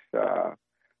thank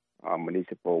our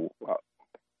Municipal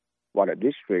Water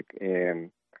District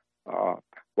and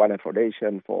Wyland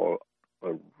Foundation for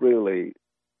a really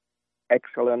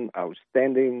excellent,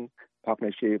 outstanding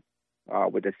partnership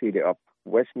with the City of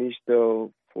Westminster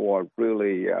for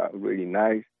really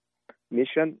nice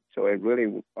mission. So I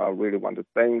really want to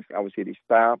thank our city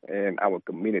staff and our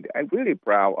community. I'm really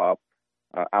proud of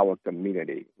our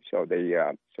community. So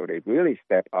they really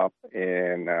step up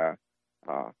and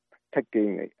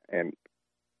taking an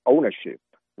ownership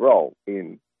role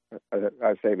in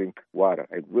saving water.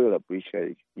 I really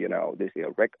appreciate, this is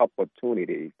a great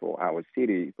opportunity for our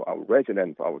city, for our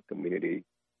residents, for our community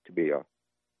to be a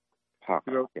part.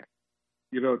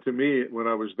 To me, when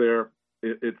I was there,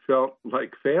 it felt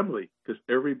like family, because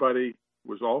everybody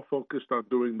was all focused on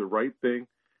doing the right thing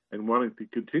and wanting to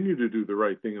continue to do the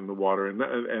right thing in the water, and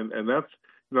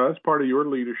that's part of your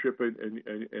leadership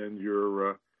and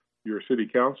your city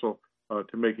council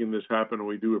to making this happen, and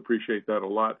we do appreciate that a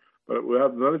lot. But we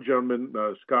have another gentleman,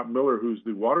 Scott Miller, who's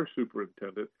the water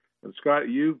superintendent. And Scott,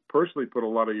 you personally put a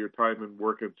lot of your time and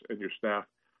work and your staff.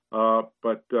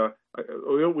 But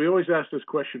we always ask this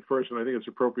question first, and I think it's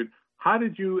appropriate. How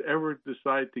did you ever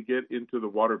decide to get into the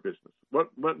water business?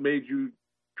 What made you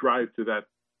drive to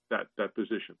that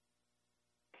position?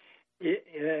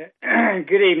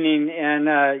 Good evening, and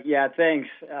thanks.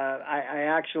 I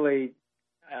actually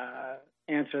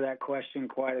answer that question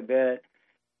quite a bit.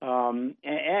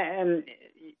 And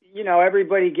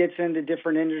everybody gets into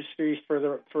different industries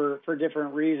for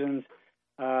different reasons.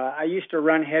 I used to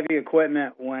run heavy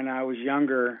equipment when I was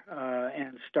younger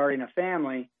and starting a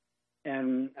family,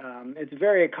 and it's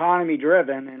very economy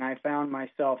driven, and I found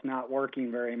myself not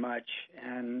working very much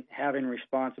and having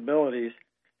responsibilities.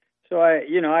 So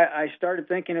I started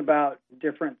thinking about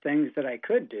different things that I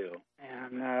could do.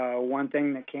 And one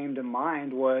thing that came to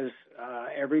mind was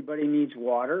everybody needs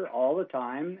water all the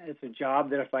time. It's a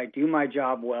job that if I do my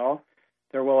job well,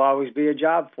 there will always be a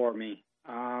job for me.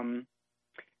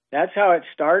 That's how it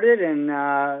started. And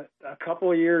a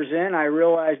couple of years in, I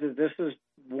realized that this is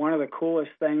one of the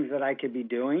coolest things that I could be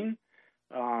doing,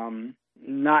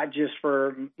 not just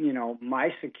for,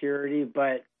 my security,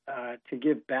 but to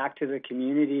give back to the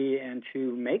community and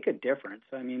to make a difference.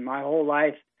 I mean, my whole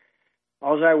life,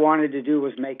 all I wanted to do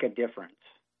was make a difference,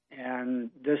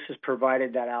 and this has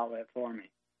provided that outlet for me.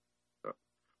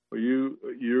 Well,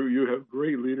 you have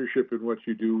great leadership in what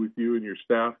you do with you and your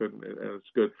staff, and it's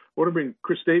good. I want to bring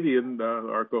Chris Davey in,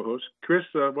 our co-host. Chris,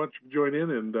 why don't you join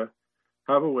in and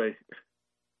have a way?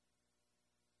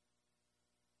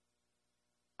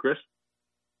 Chris?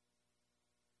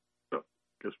 Oh,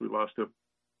 guess we lost him.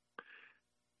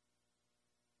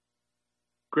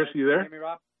 Chris, you there? Can you hear me,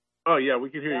 Rob? Oh, yeah, we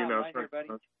can hear you now. Right here, buddy.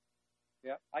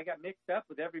 Yeah, I got mixed up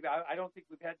with everybody. I don't think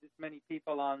we've had this many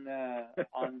people on the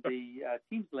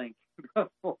Teams link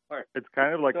before. It's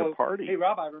kind of like a party. Hey,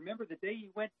 Rob, I remember the day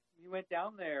you went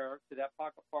down there to that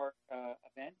Baca Park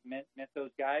event, met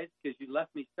those guys, because you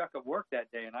left me stuck at work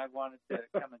that day, and I wanted to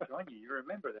come and join you. You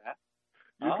remember that?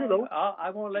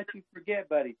 I won't let you forget,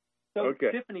 buddy. So,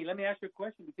 okay. Tiffany, let me ask you a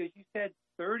question, because you said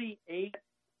 38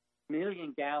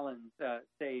 million gallons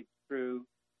saved through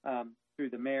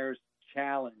the mayor's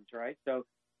challenge, right? So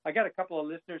I got a couple of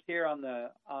listeners here on the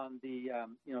the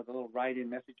little write-in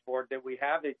message board that we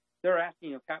have. They're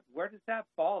asking, where does that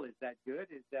fall? Is that good?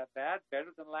 Is that bad?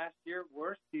 Better than last year?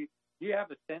 Worse? Do you have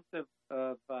a sense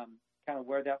of kind of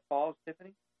where that falls,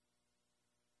 Tiffany?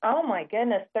 Oh my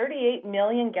goodness, 38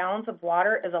 million gallons of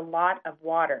water is a lot of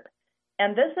water.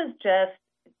 And this is just,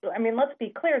 let's be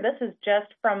clear, this is just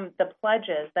from the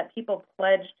pledges that people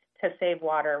pledged to save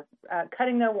water,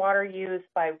 cutting their water use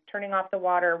by turning off the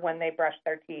water when they brush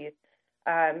their teeth,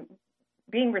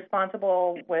 being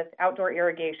responsible with outdoor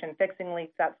irrigation, fixing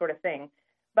leaks, that sort of thing.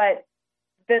 But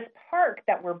this park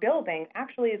that we're building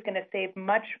actually is going to save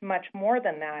much, much more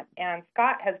than that. And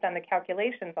Scott has done the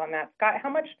calculations on that. Scott, how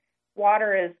much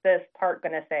water is this park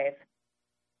going to save?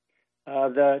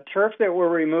 The turf that we're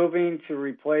removing to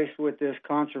replace with this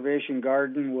conservation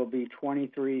garden will be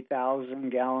 23,000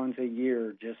 gallons a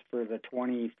year just for the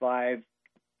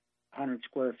 2,500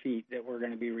 square feet that we're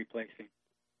going to be replacing.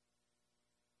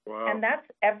 Wow. And that's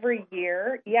every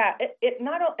year. Yeah,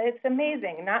 it's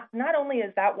amazing. Not only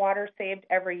is that water saved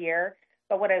every year,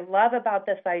 but what I love about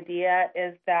this idea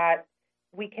is that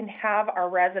we can have our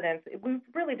residents. We've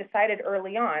really decided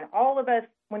early on, all of us,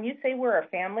 when you say we're a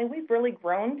family, we've really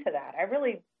grown to that. I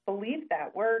really believe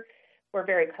that. We're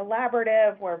very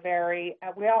collaborative.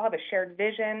 We all have a shared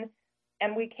vision.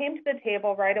 And we came to the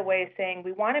table right away saying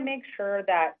we want to make sure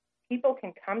that people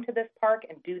can come to this park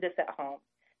and do this at home,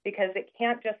 because it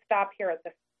can't just stop here at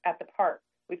the park.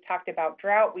 We've talked about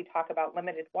drought. We talk about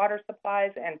limited water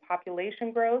supplies and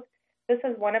population growth. This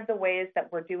is one of the ways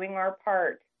that we're doing our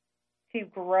part to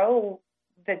grow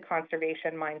the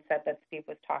conservation mindset that Steve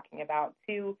was talking about,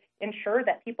 to ensure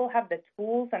that people have the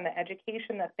tools and the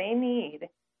education that they need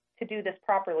to do this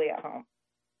properly at home.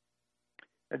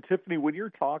 And Tiffany, when you're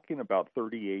talking about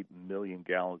 38 million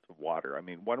gallons of water, I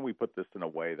mean, why don't we put this in a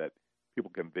way that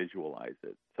people can visualize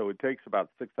it? So it takes about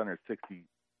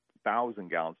 660,000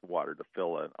 gallons of water to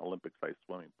fill an Olympic-sized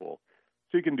swimming pool.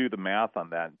 So you can do the math on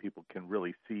that, and people can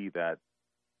really see that,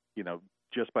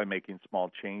 just by making small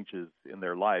changes in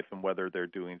their life, and whether they're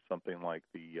doing something like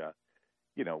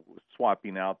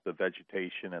swapping out the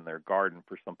vegetation in their garden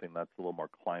for something that's a little more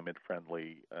climate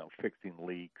friendly, fixing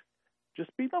leaks,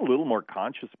 just being a little more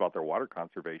conscious about their water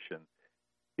conservation.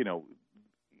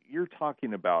 You're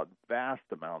talking about vast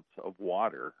amounts of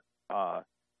water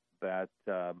that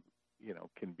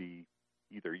can be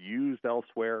either used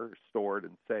elsewhere, stored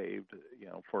and saved,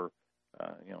 for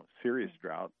serious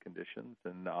drought conditions,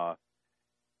 and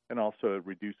also it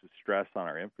reduces stress on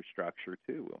our infrastructure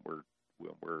too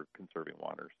when we're conserving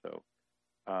water. So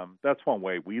that's one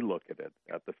way we look at it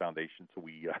at the foundation. So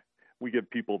we give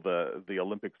people the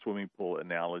Olympic swimming pool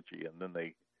analogy, and then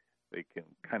they can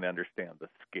kind of understand the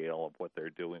scale of what they're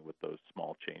doing with those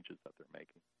small changes that they're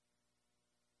making.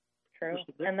 True.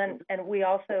 And we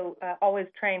also always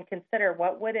try and consider,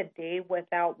 what would a day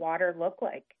without water look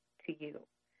like to you?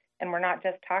 And we're not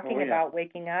just talking about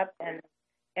waking up and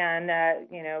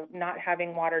not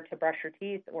having water to brush your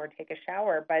teeth or take a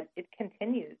shower, but it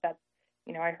continues. That's,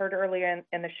 I heard earlier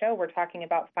in the show, we're talking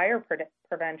about fire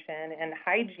prevention and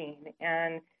hygiene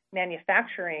and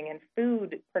manufacturing and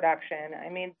food production. I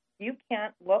mean, you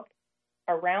can't look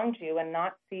around you and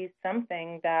not see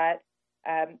something that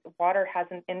water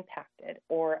hasn't impacted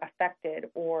or affected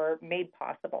or made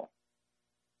possible.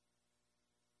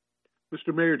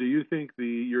 Mr. Mayor, do you think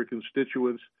your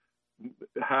constituents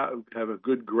have a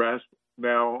good grasp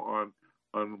now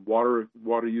on water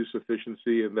use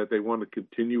efficiency, and that they want to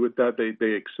continue with that?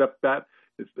 They accept that.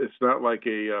 It's not like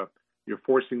you're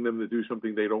forcing them to do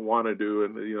something they don't want to do,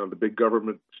 and the big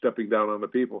government stepping down on the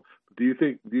people. Do you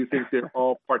think they're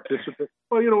all participants?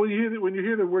 Well, when you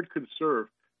hear the word conserve,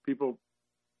 people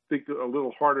think a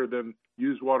little harder than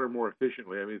use water more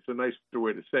efficiently. I mean, it's a nicer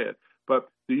way to say it. But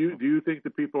do you think the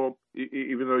people,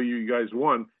 even though you guys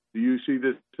won, do you see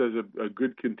this as a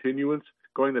good continuance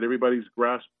going, that everybody's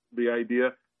grasped the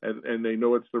idea and they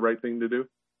know it's the right thing to do?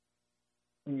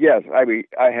 Yes,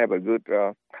 I have a good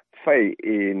faith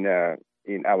in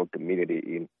our community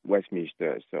in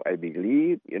Westminster. So I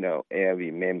believe,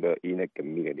 every member in a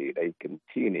community, they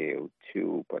continue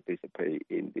to participate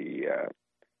in the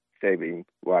saving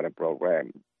water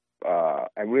program.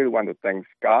 I really want to thank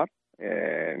Scott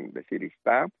and the city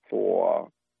staff for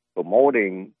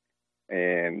promoting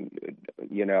and,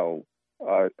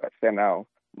 send out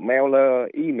mailer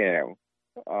email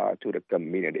to the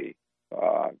community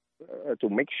to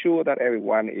make sure that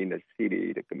everyone in the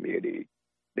city, the community,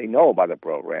 they know about the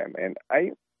program. And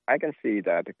I can see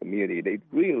that the community, they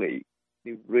really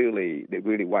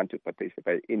want to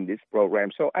participate in this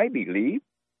program. So I believe,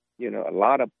 a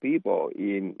lot of people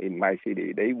in my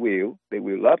city, they will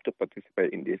love to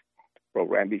participate in this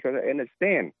program, because I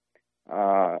understand.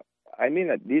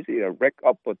 That this is a rare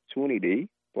opportunity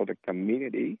for the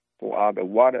community, for other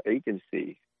water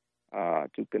agencies,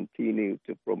 to continue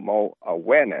to promote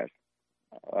awareness.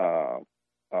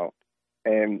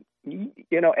 And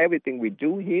everything we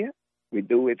do here, we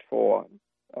do it for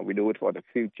the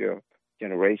future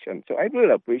generation. So I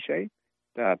really appreciate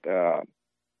that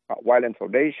Wyland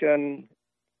Foundation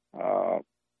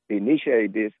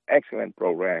initiate this excellent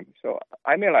program. So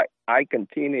I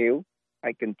continue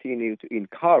to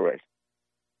encourage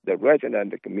the resident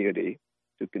and the community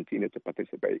to continue to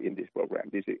participate in this program.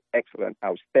 This is excellent,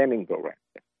 outstanding program.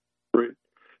 Great.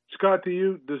 Scott,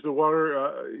 does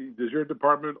your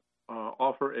department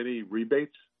offer any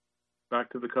rebates back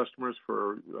to the customers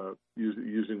for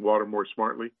using water more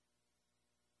smartly?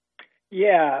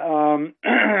 Yeah,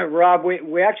 Rob,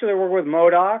 we actually work with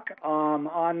MoDOC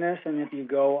on this, and if you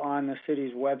go on the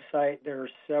city's website, there are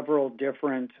several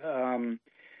different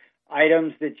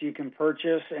items that you can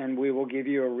purchase, and we will give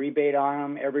you a rebate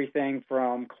on them, everything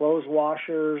from clothes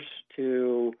washers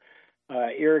to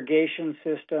irrigation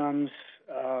systems,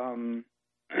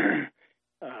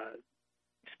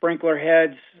 sprinkler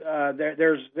heads.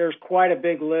 There's quite a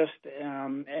big list,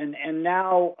 and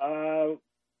now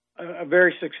a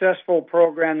very successful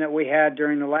program that we had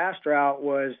during the last drought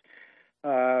was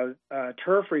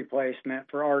turf replacement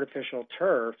for artificial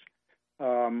turf,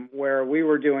 where we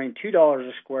were doing $2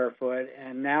 a square foot,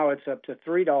 and now it's up to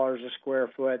 $3 a square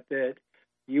foot that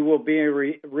you will be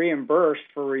reimbursed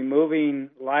for removing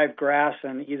live grass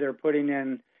and either putting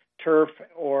in turf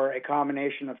or a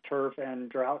combination of turf and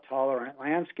drought-tolerant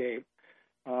landscape.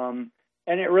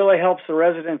 And it really helps the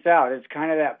residents out. It's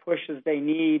kind of that push that they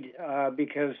need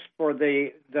because for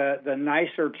the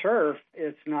nicer turf,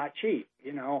 it's not cheap,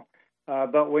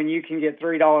 But when you can get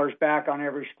 $3 back on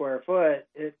every square foot,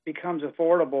 it becomes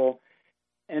affordable,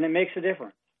 and it makes a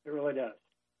difference. It really does.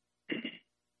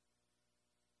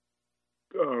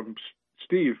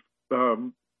 Steve,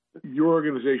 your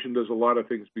organization does a lot of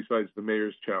things besides the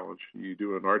Mayor's Challenge. You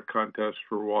do an art contest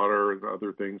for water and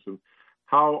other things. And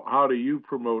how do you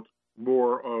promote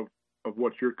more of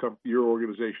what your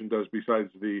organization does besides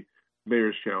the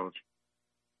Mayor's Challenge?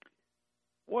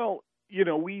 Well,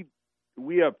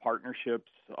 we have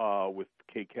partnerships with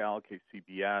KCAL,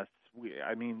 KCBS.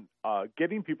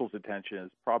 Getting people's attention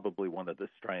is probably one of the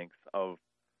strengths of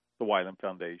the Wyland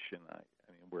Foundation.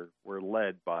 We're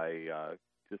led by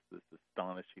just this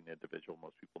astonishing individual.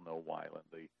 Most people know Wyland,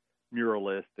 the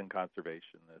muralist and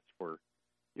conservationist, for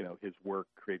his work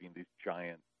creating these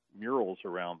giant murals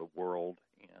around the world,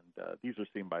 and these are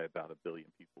seen by about 1 billion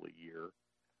people a year.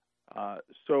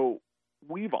 So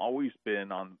we've always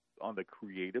been on the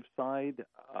creative side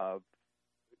of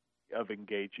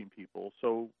engaging people.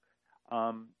 So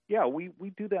we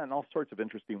do that in all sorts of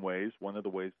interesting ways. One of the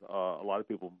ways a lot of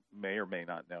people may or may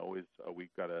not know is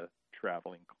we've got a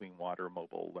traveling clean water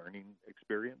mobile learning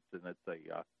experience, and it's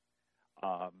a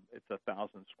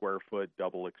 1,000 square foot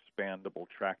double expandable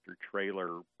tractor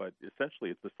trailer, but essentially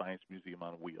it's a science museum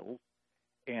on wheels.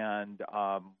 And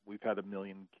we've had 1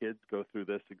 million kids go through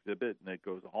this exhibit, and it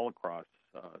goes all across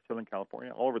Southern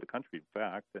California, all over the country, in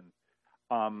fact.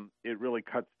 And it really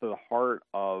cuts to the heart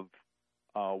of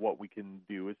what we can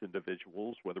do as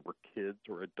individuals, whether we're kids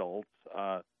or adults,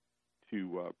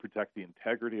 to protect the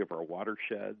integrity of our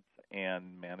watersheds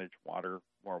and manage water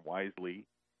more wisely.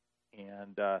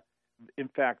 And in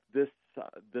fact, this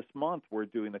month we're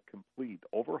doing a complete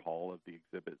overhaul of the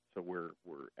exhibit. So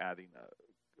we're adding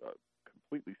a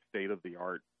completely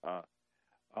state-of-the-art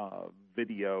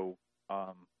video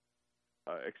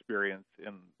experience,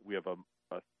 and we have a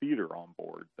theater on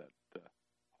board that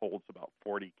holds about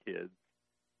 40 kids,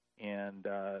 and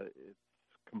it's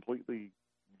completely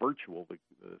virtual. The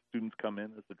students come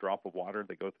in as a drop of water.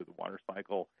 They go through the water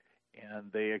cycle,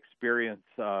 and they experience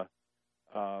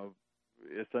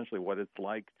essentially what it's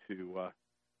like to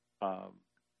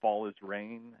fall as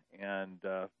rain and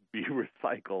be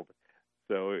recycled.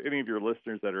 So any of your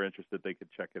listeners that are interested, they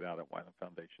could check it out at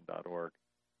wylandfoundation.org.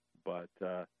 But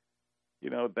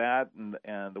that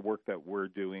and the work that we're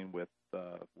doing with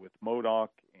MoDOC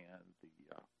and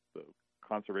the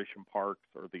conservation parks,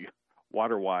 or the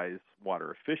water-wise,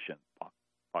 water-efficient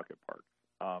pocket parks,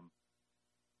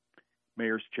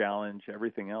 Mayor's Challenge,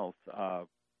 everything else.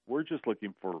 We're just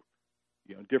looking for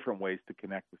different ways to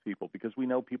connect with people, because we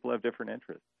know people have different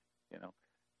interests.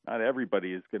 Not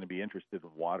everybody is going to be interested in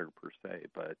water per se,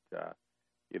 but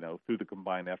through the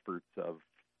combined efforts of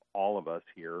all of us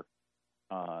here,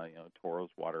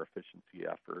 Toro's water efficiency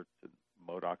efforts and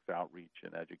MoDOC's outreach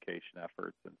and education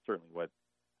efforts, and certainly what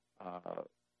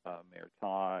Mayor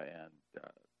Ta and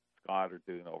Scott are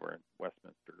doing over in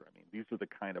Westminster. These are the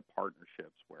kind of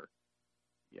partnerships where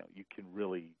you can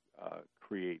really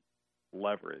create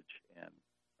leverage and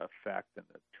affect and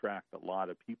attract a lot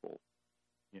of people,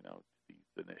 to these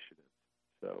initiatives.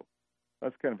 So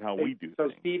that's kind of how we do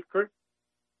things. Steve, Chris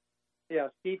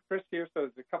here. So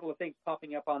there's a couple of things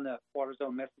popping up on the Water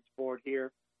Zone message board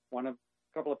here. A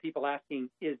couple of people asking,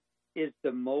 is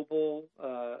the mobile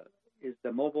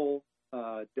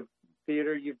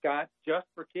theater you've got just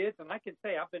for kids? And I can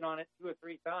say I've been on it 2 or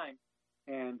 3 times,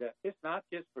 and it's not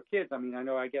just for kids.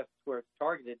 I guess it's where it's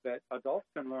targeted, but adults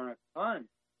can learn a ton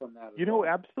from that.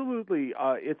 Absolutely.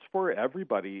 It's for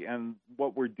everybody. And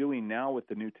what we're doing now with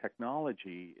the new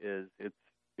technology is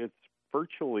it's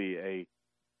virtually a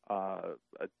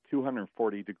a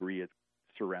 240-degree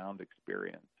surround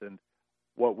experience. And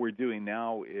what we're doing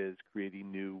now is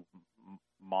creating new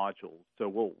modules. So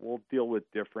we'll deal with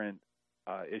different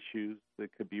issues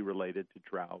that could be related to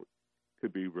drought,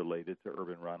 could be related to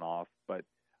urban runoff. But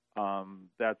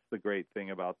that's the great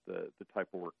thing about the type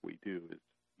of work we do is,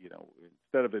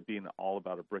 instead of it being all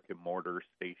about a brick and mortar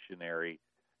stationary,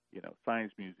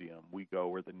 science museum, we go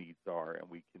where the needs are and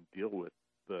we can deal with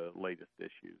the latest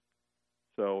issues.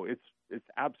 So it's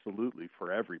absolutely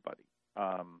for everybody.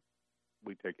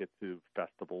 We take it to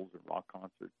festivals and rock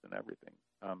concerts and everything.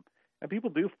 And people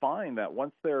do find that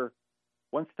once they're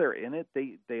in it,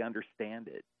 they understand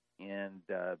it. And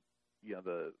the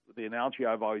analogy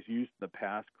I've always used in the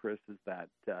past, Chris, is that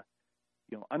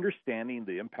understanding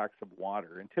the impacts of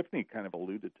water, and Tiffany kind of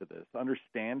alluded to this.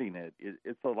 Understanding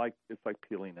it's like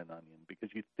peeling an onion, because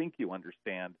you think you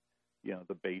understand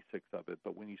the basics of it,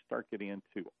 but when you start getting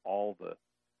into all the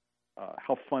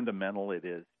how fundamental it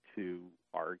is to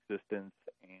our existence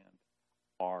and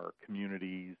our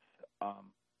communities,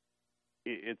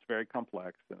 it's very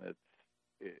complex, and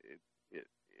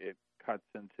it cuts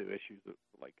into issues of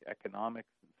like economics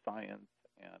and science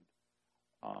and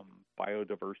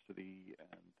biodiversity,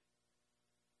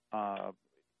 and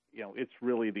it's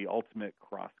really the ultimate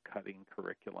cross-cutting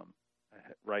curriculum,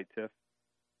 right, Tiff?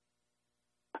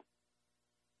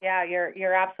 Yeah,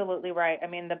 you're absolutely right. I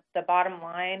mean, the bottom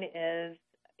line is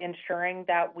ensuring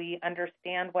that we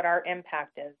understand what our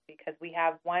impact is, because we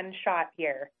have one shot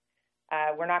here.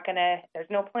 There's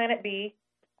no planet B.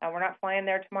 We're not flying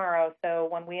there tomorrow. So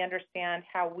when we understand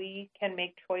how we can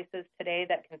make choices today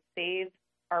that can save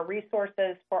our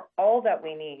resources for all that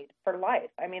we need for life.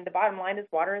 I mean, the bottom line is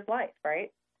water is life,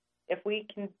 right? If we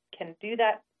can do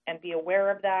that and be aware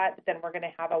of that, then we're going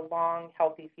to have a long,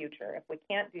 healthy future. If we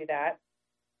can't do that,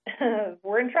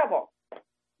 we're in trouble.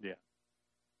 Yeah,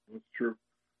 that's true.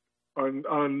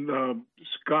 On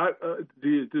Scott,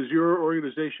 does your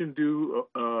organization do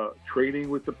training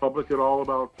with the public at all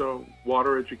about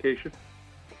water education?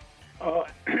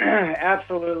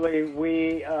 Absolutely.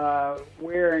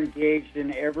 We're engaged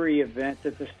in every event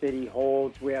that the city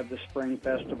holds. We have the Spring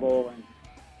Festival,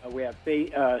 and we have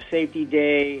Safety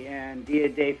Day and Dia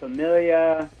de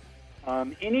Familia.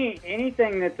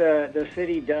 Anything that the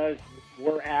city does,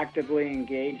 we're actively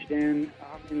engaged in.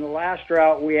 In the last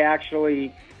drought, we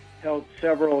actually held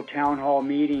several town hall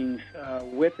meetings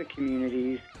with the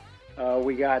communities.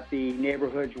 We got the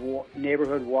neighborhood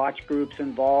watch groups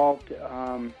involved.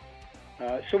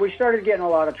 So we started getting a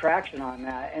lot of traction on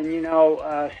that. And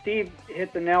Steve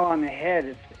hit the nail on the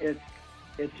head.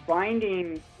 It's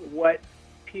finding what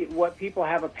people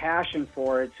have a passion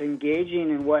for. It's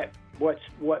engaging in what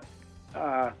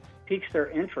piques their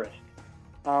interest.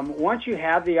 Once you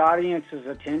have the audience's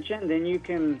attention, then you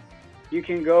can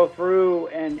go through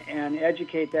and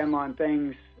educate them on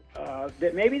things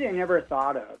that maybe they never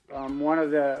thought of. One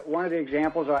of the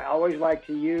examples I always like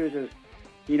to use is,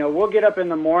 we'll get up in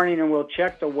the morning and we'll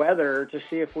check the weather to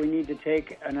see if we need to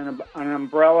take an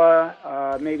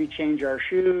umbrella, maybe change our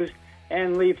shoes,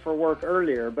 and leave for work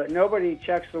earlier. But nobody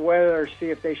checks the weather to see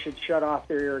if they should shut off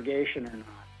their irrigation or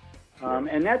not.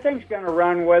 And that thing's going to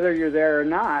run whether you're there or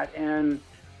not. And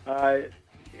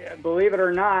believe it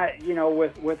or not,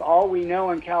 with all we know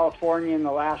in California in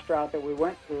the last drought that we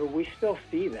went through, we still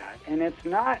see that. And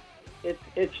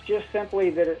it's just simply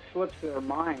that it slips their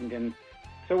mind. And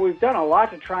so we've done a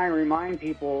lot to try and remind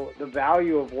people the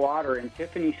value of water. And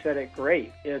Tiffany said it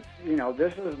great. It's,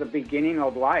 this is the beginning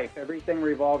of life. Everything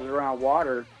revolves around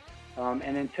water. And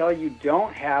until you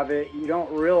don't have it, you don't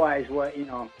realize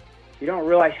you don't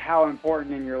realize how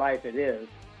important in your life it is.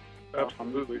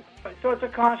 Absolutely. So it's a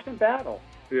constant battle.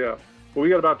 Yeah. Well, we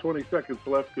got about 20 seconds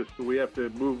left because we have to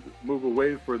move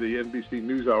away for the NBC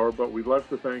News Hour. But we'd like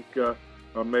to thank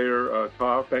Mayor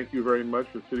Ta. Thank you very much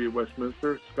for the City of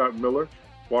Westminster. Scott Miller,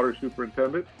 Water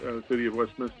Superintendent, City of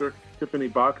Westminster. Tiffany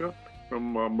Baca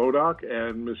from MODOC,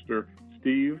 and Mr.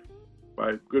 Steve,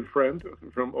 my good friend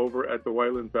from over at the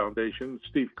Wyland Foundation,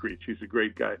 Steve Creech. He's a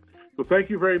great guy. So thank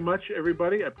you very much,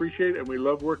 everybody. I appreciate it, and we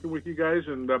love working with you guys,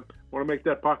 and want to make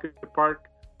that Pocket Park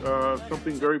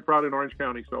something very proud in Orange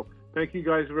County. So thank you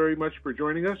guys very much for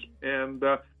joining us. And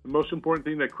the most important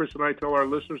thing that Chris and I tell our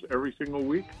listeners every single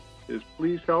week is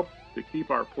please help to keep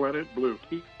our planet blue.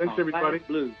 Thanks, everybody.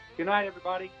 Blue. Good night,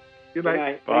 everybody. Good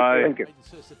night. Bye. Thank you.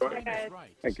 Bye, guys.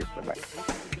 Thank you.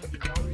 Bye-bye.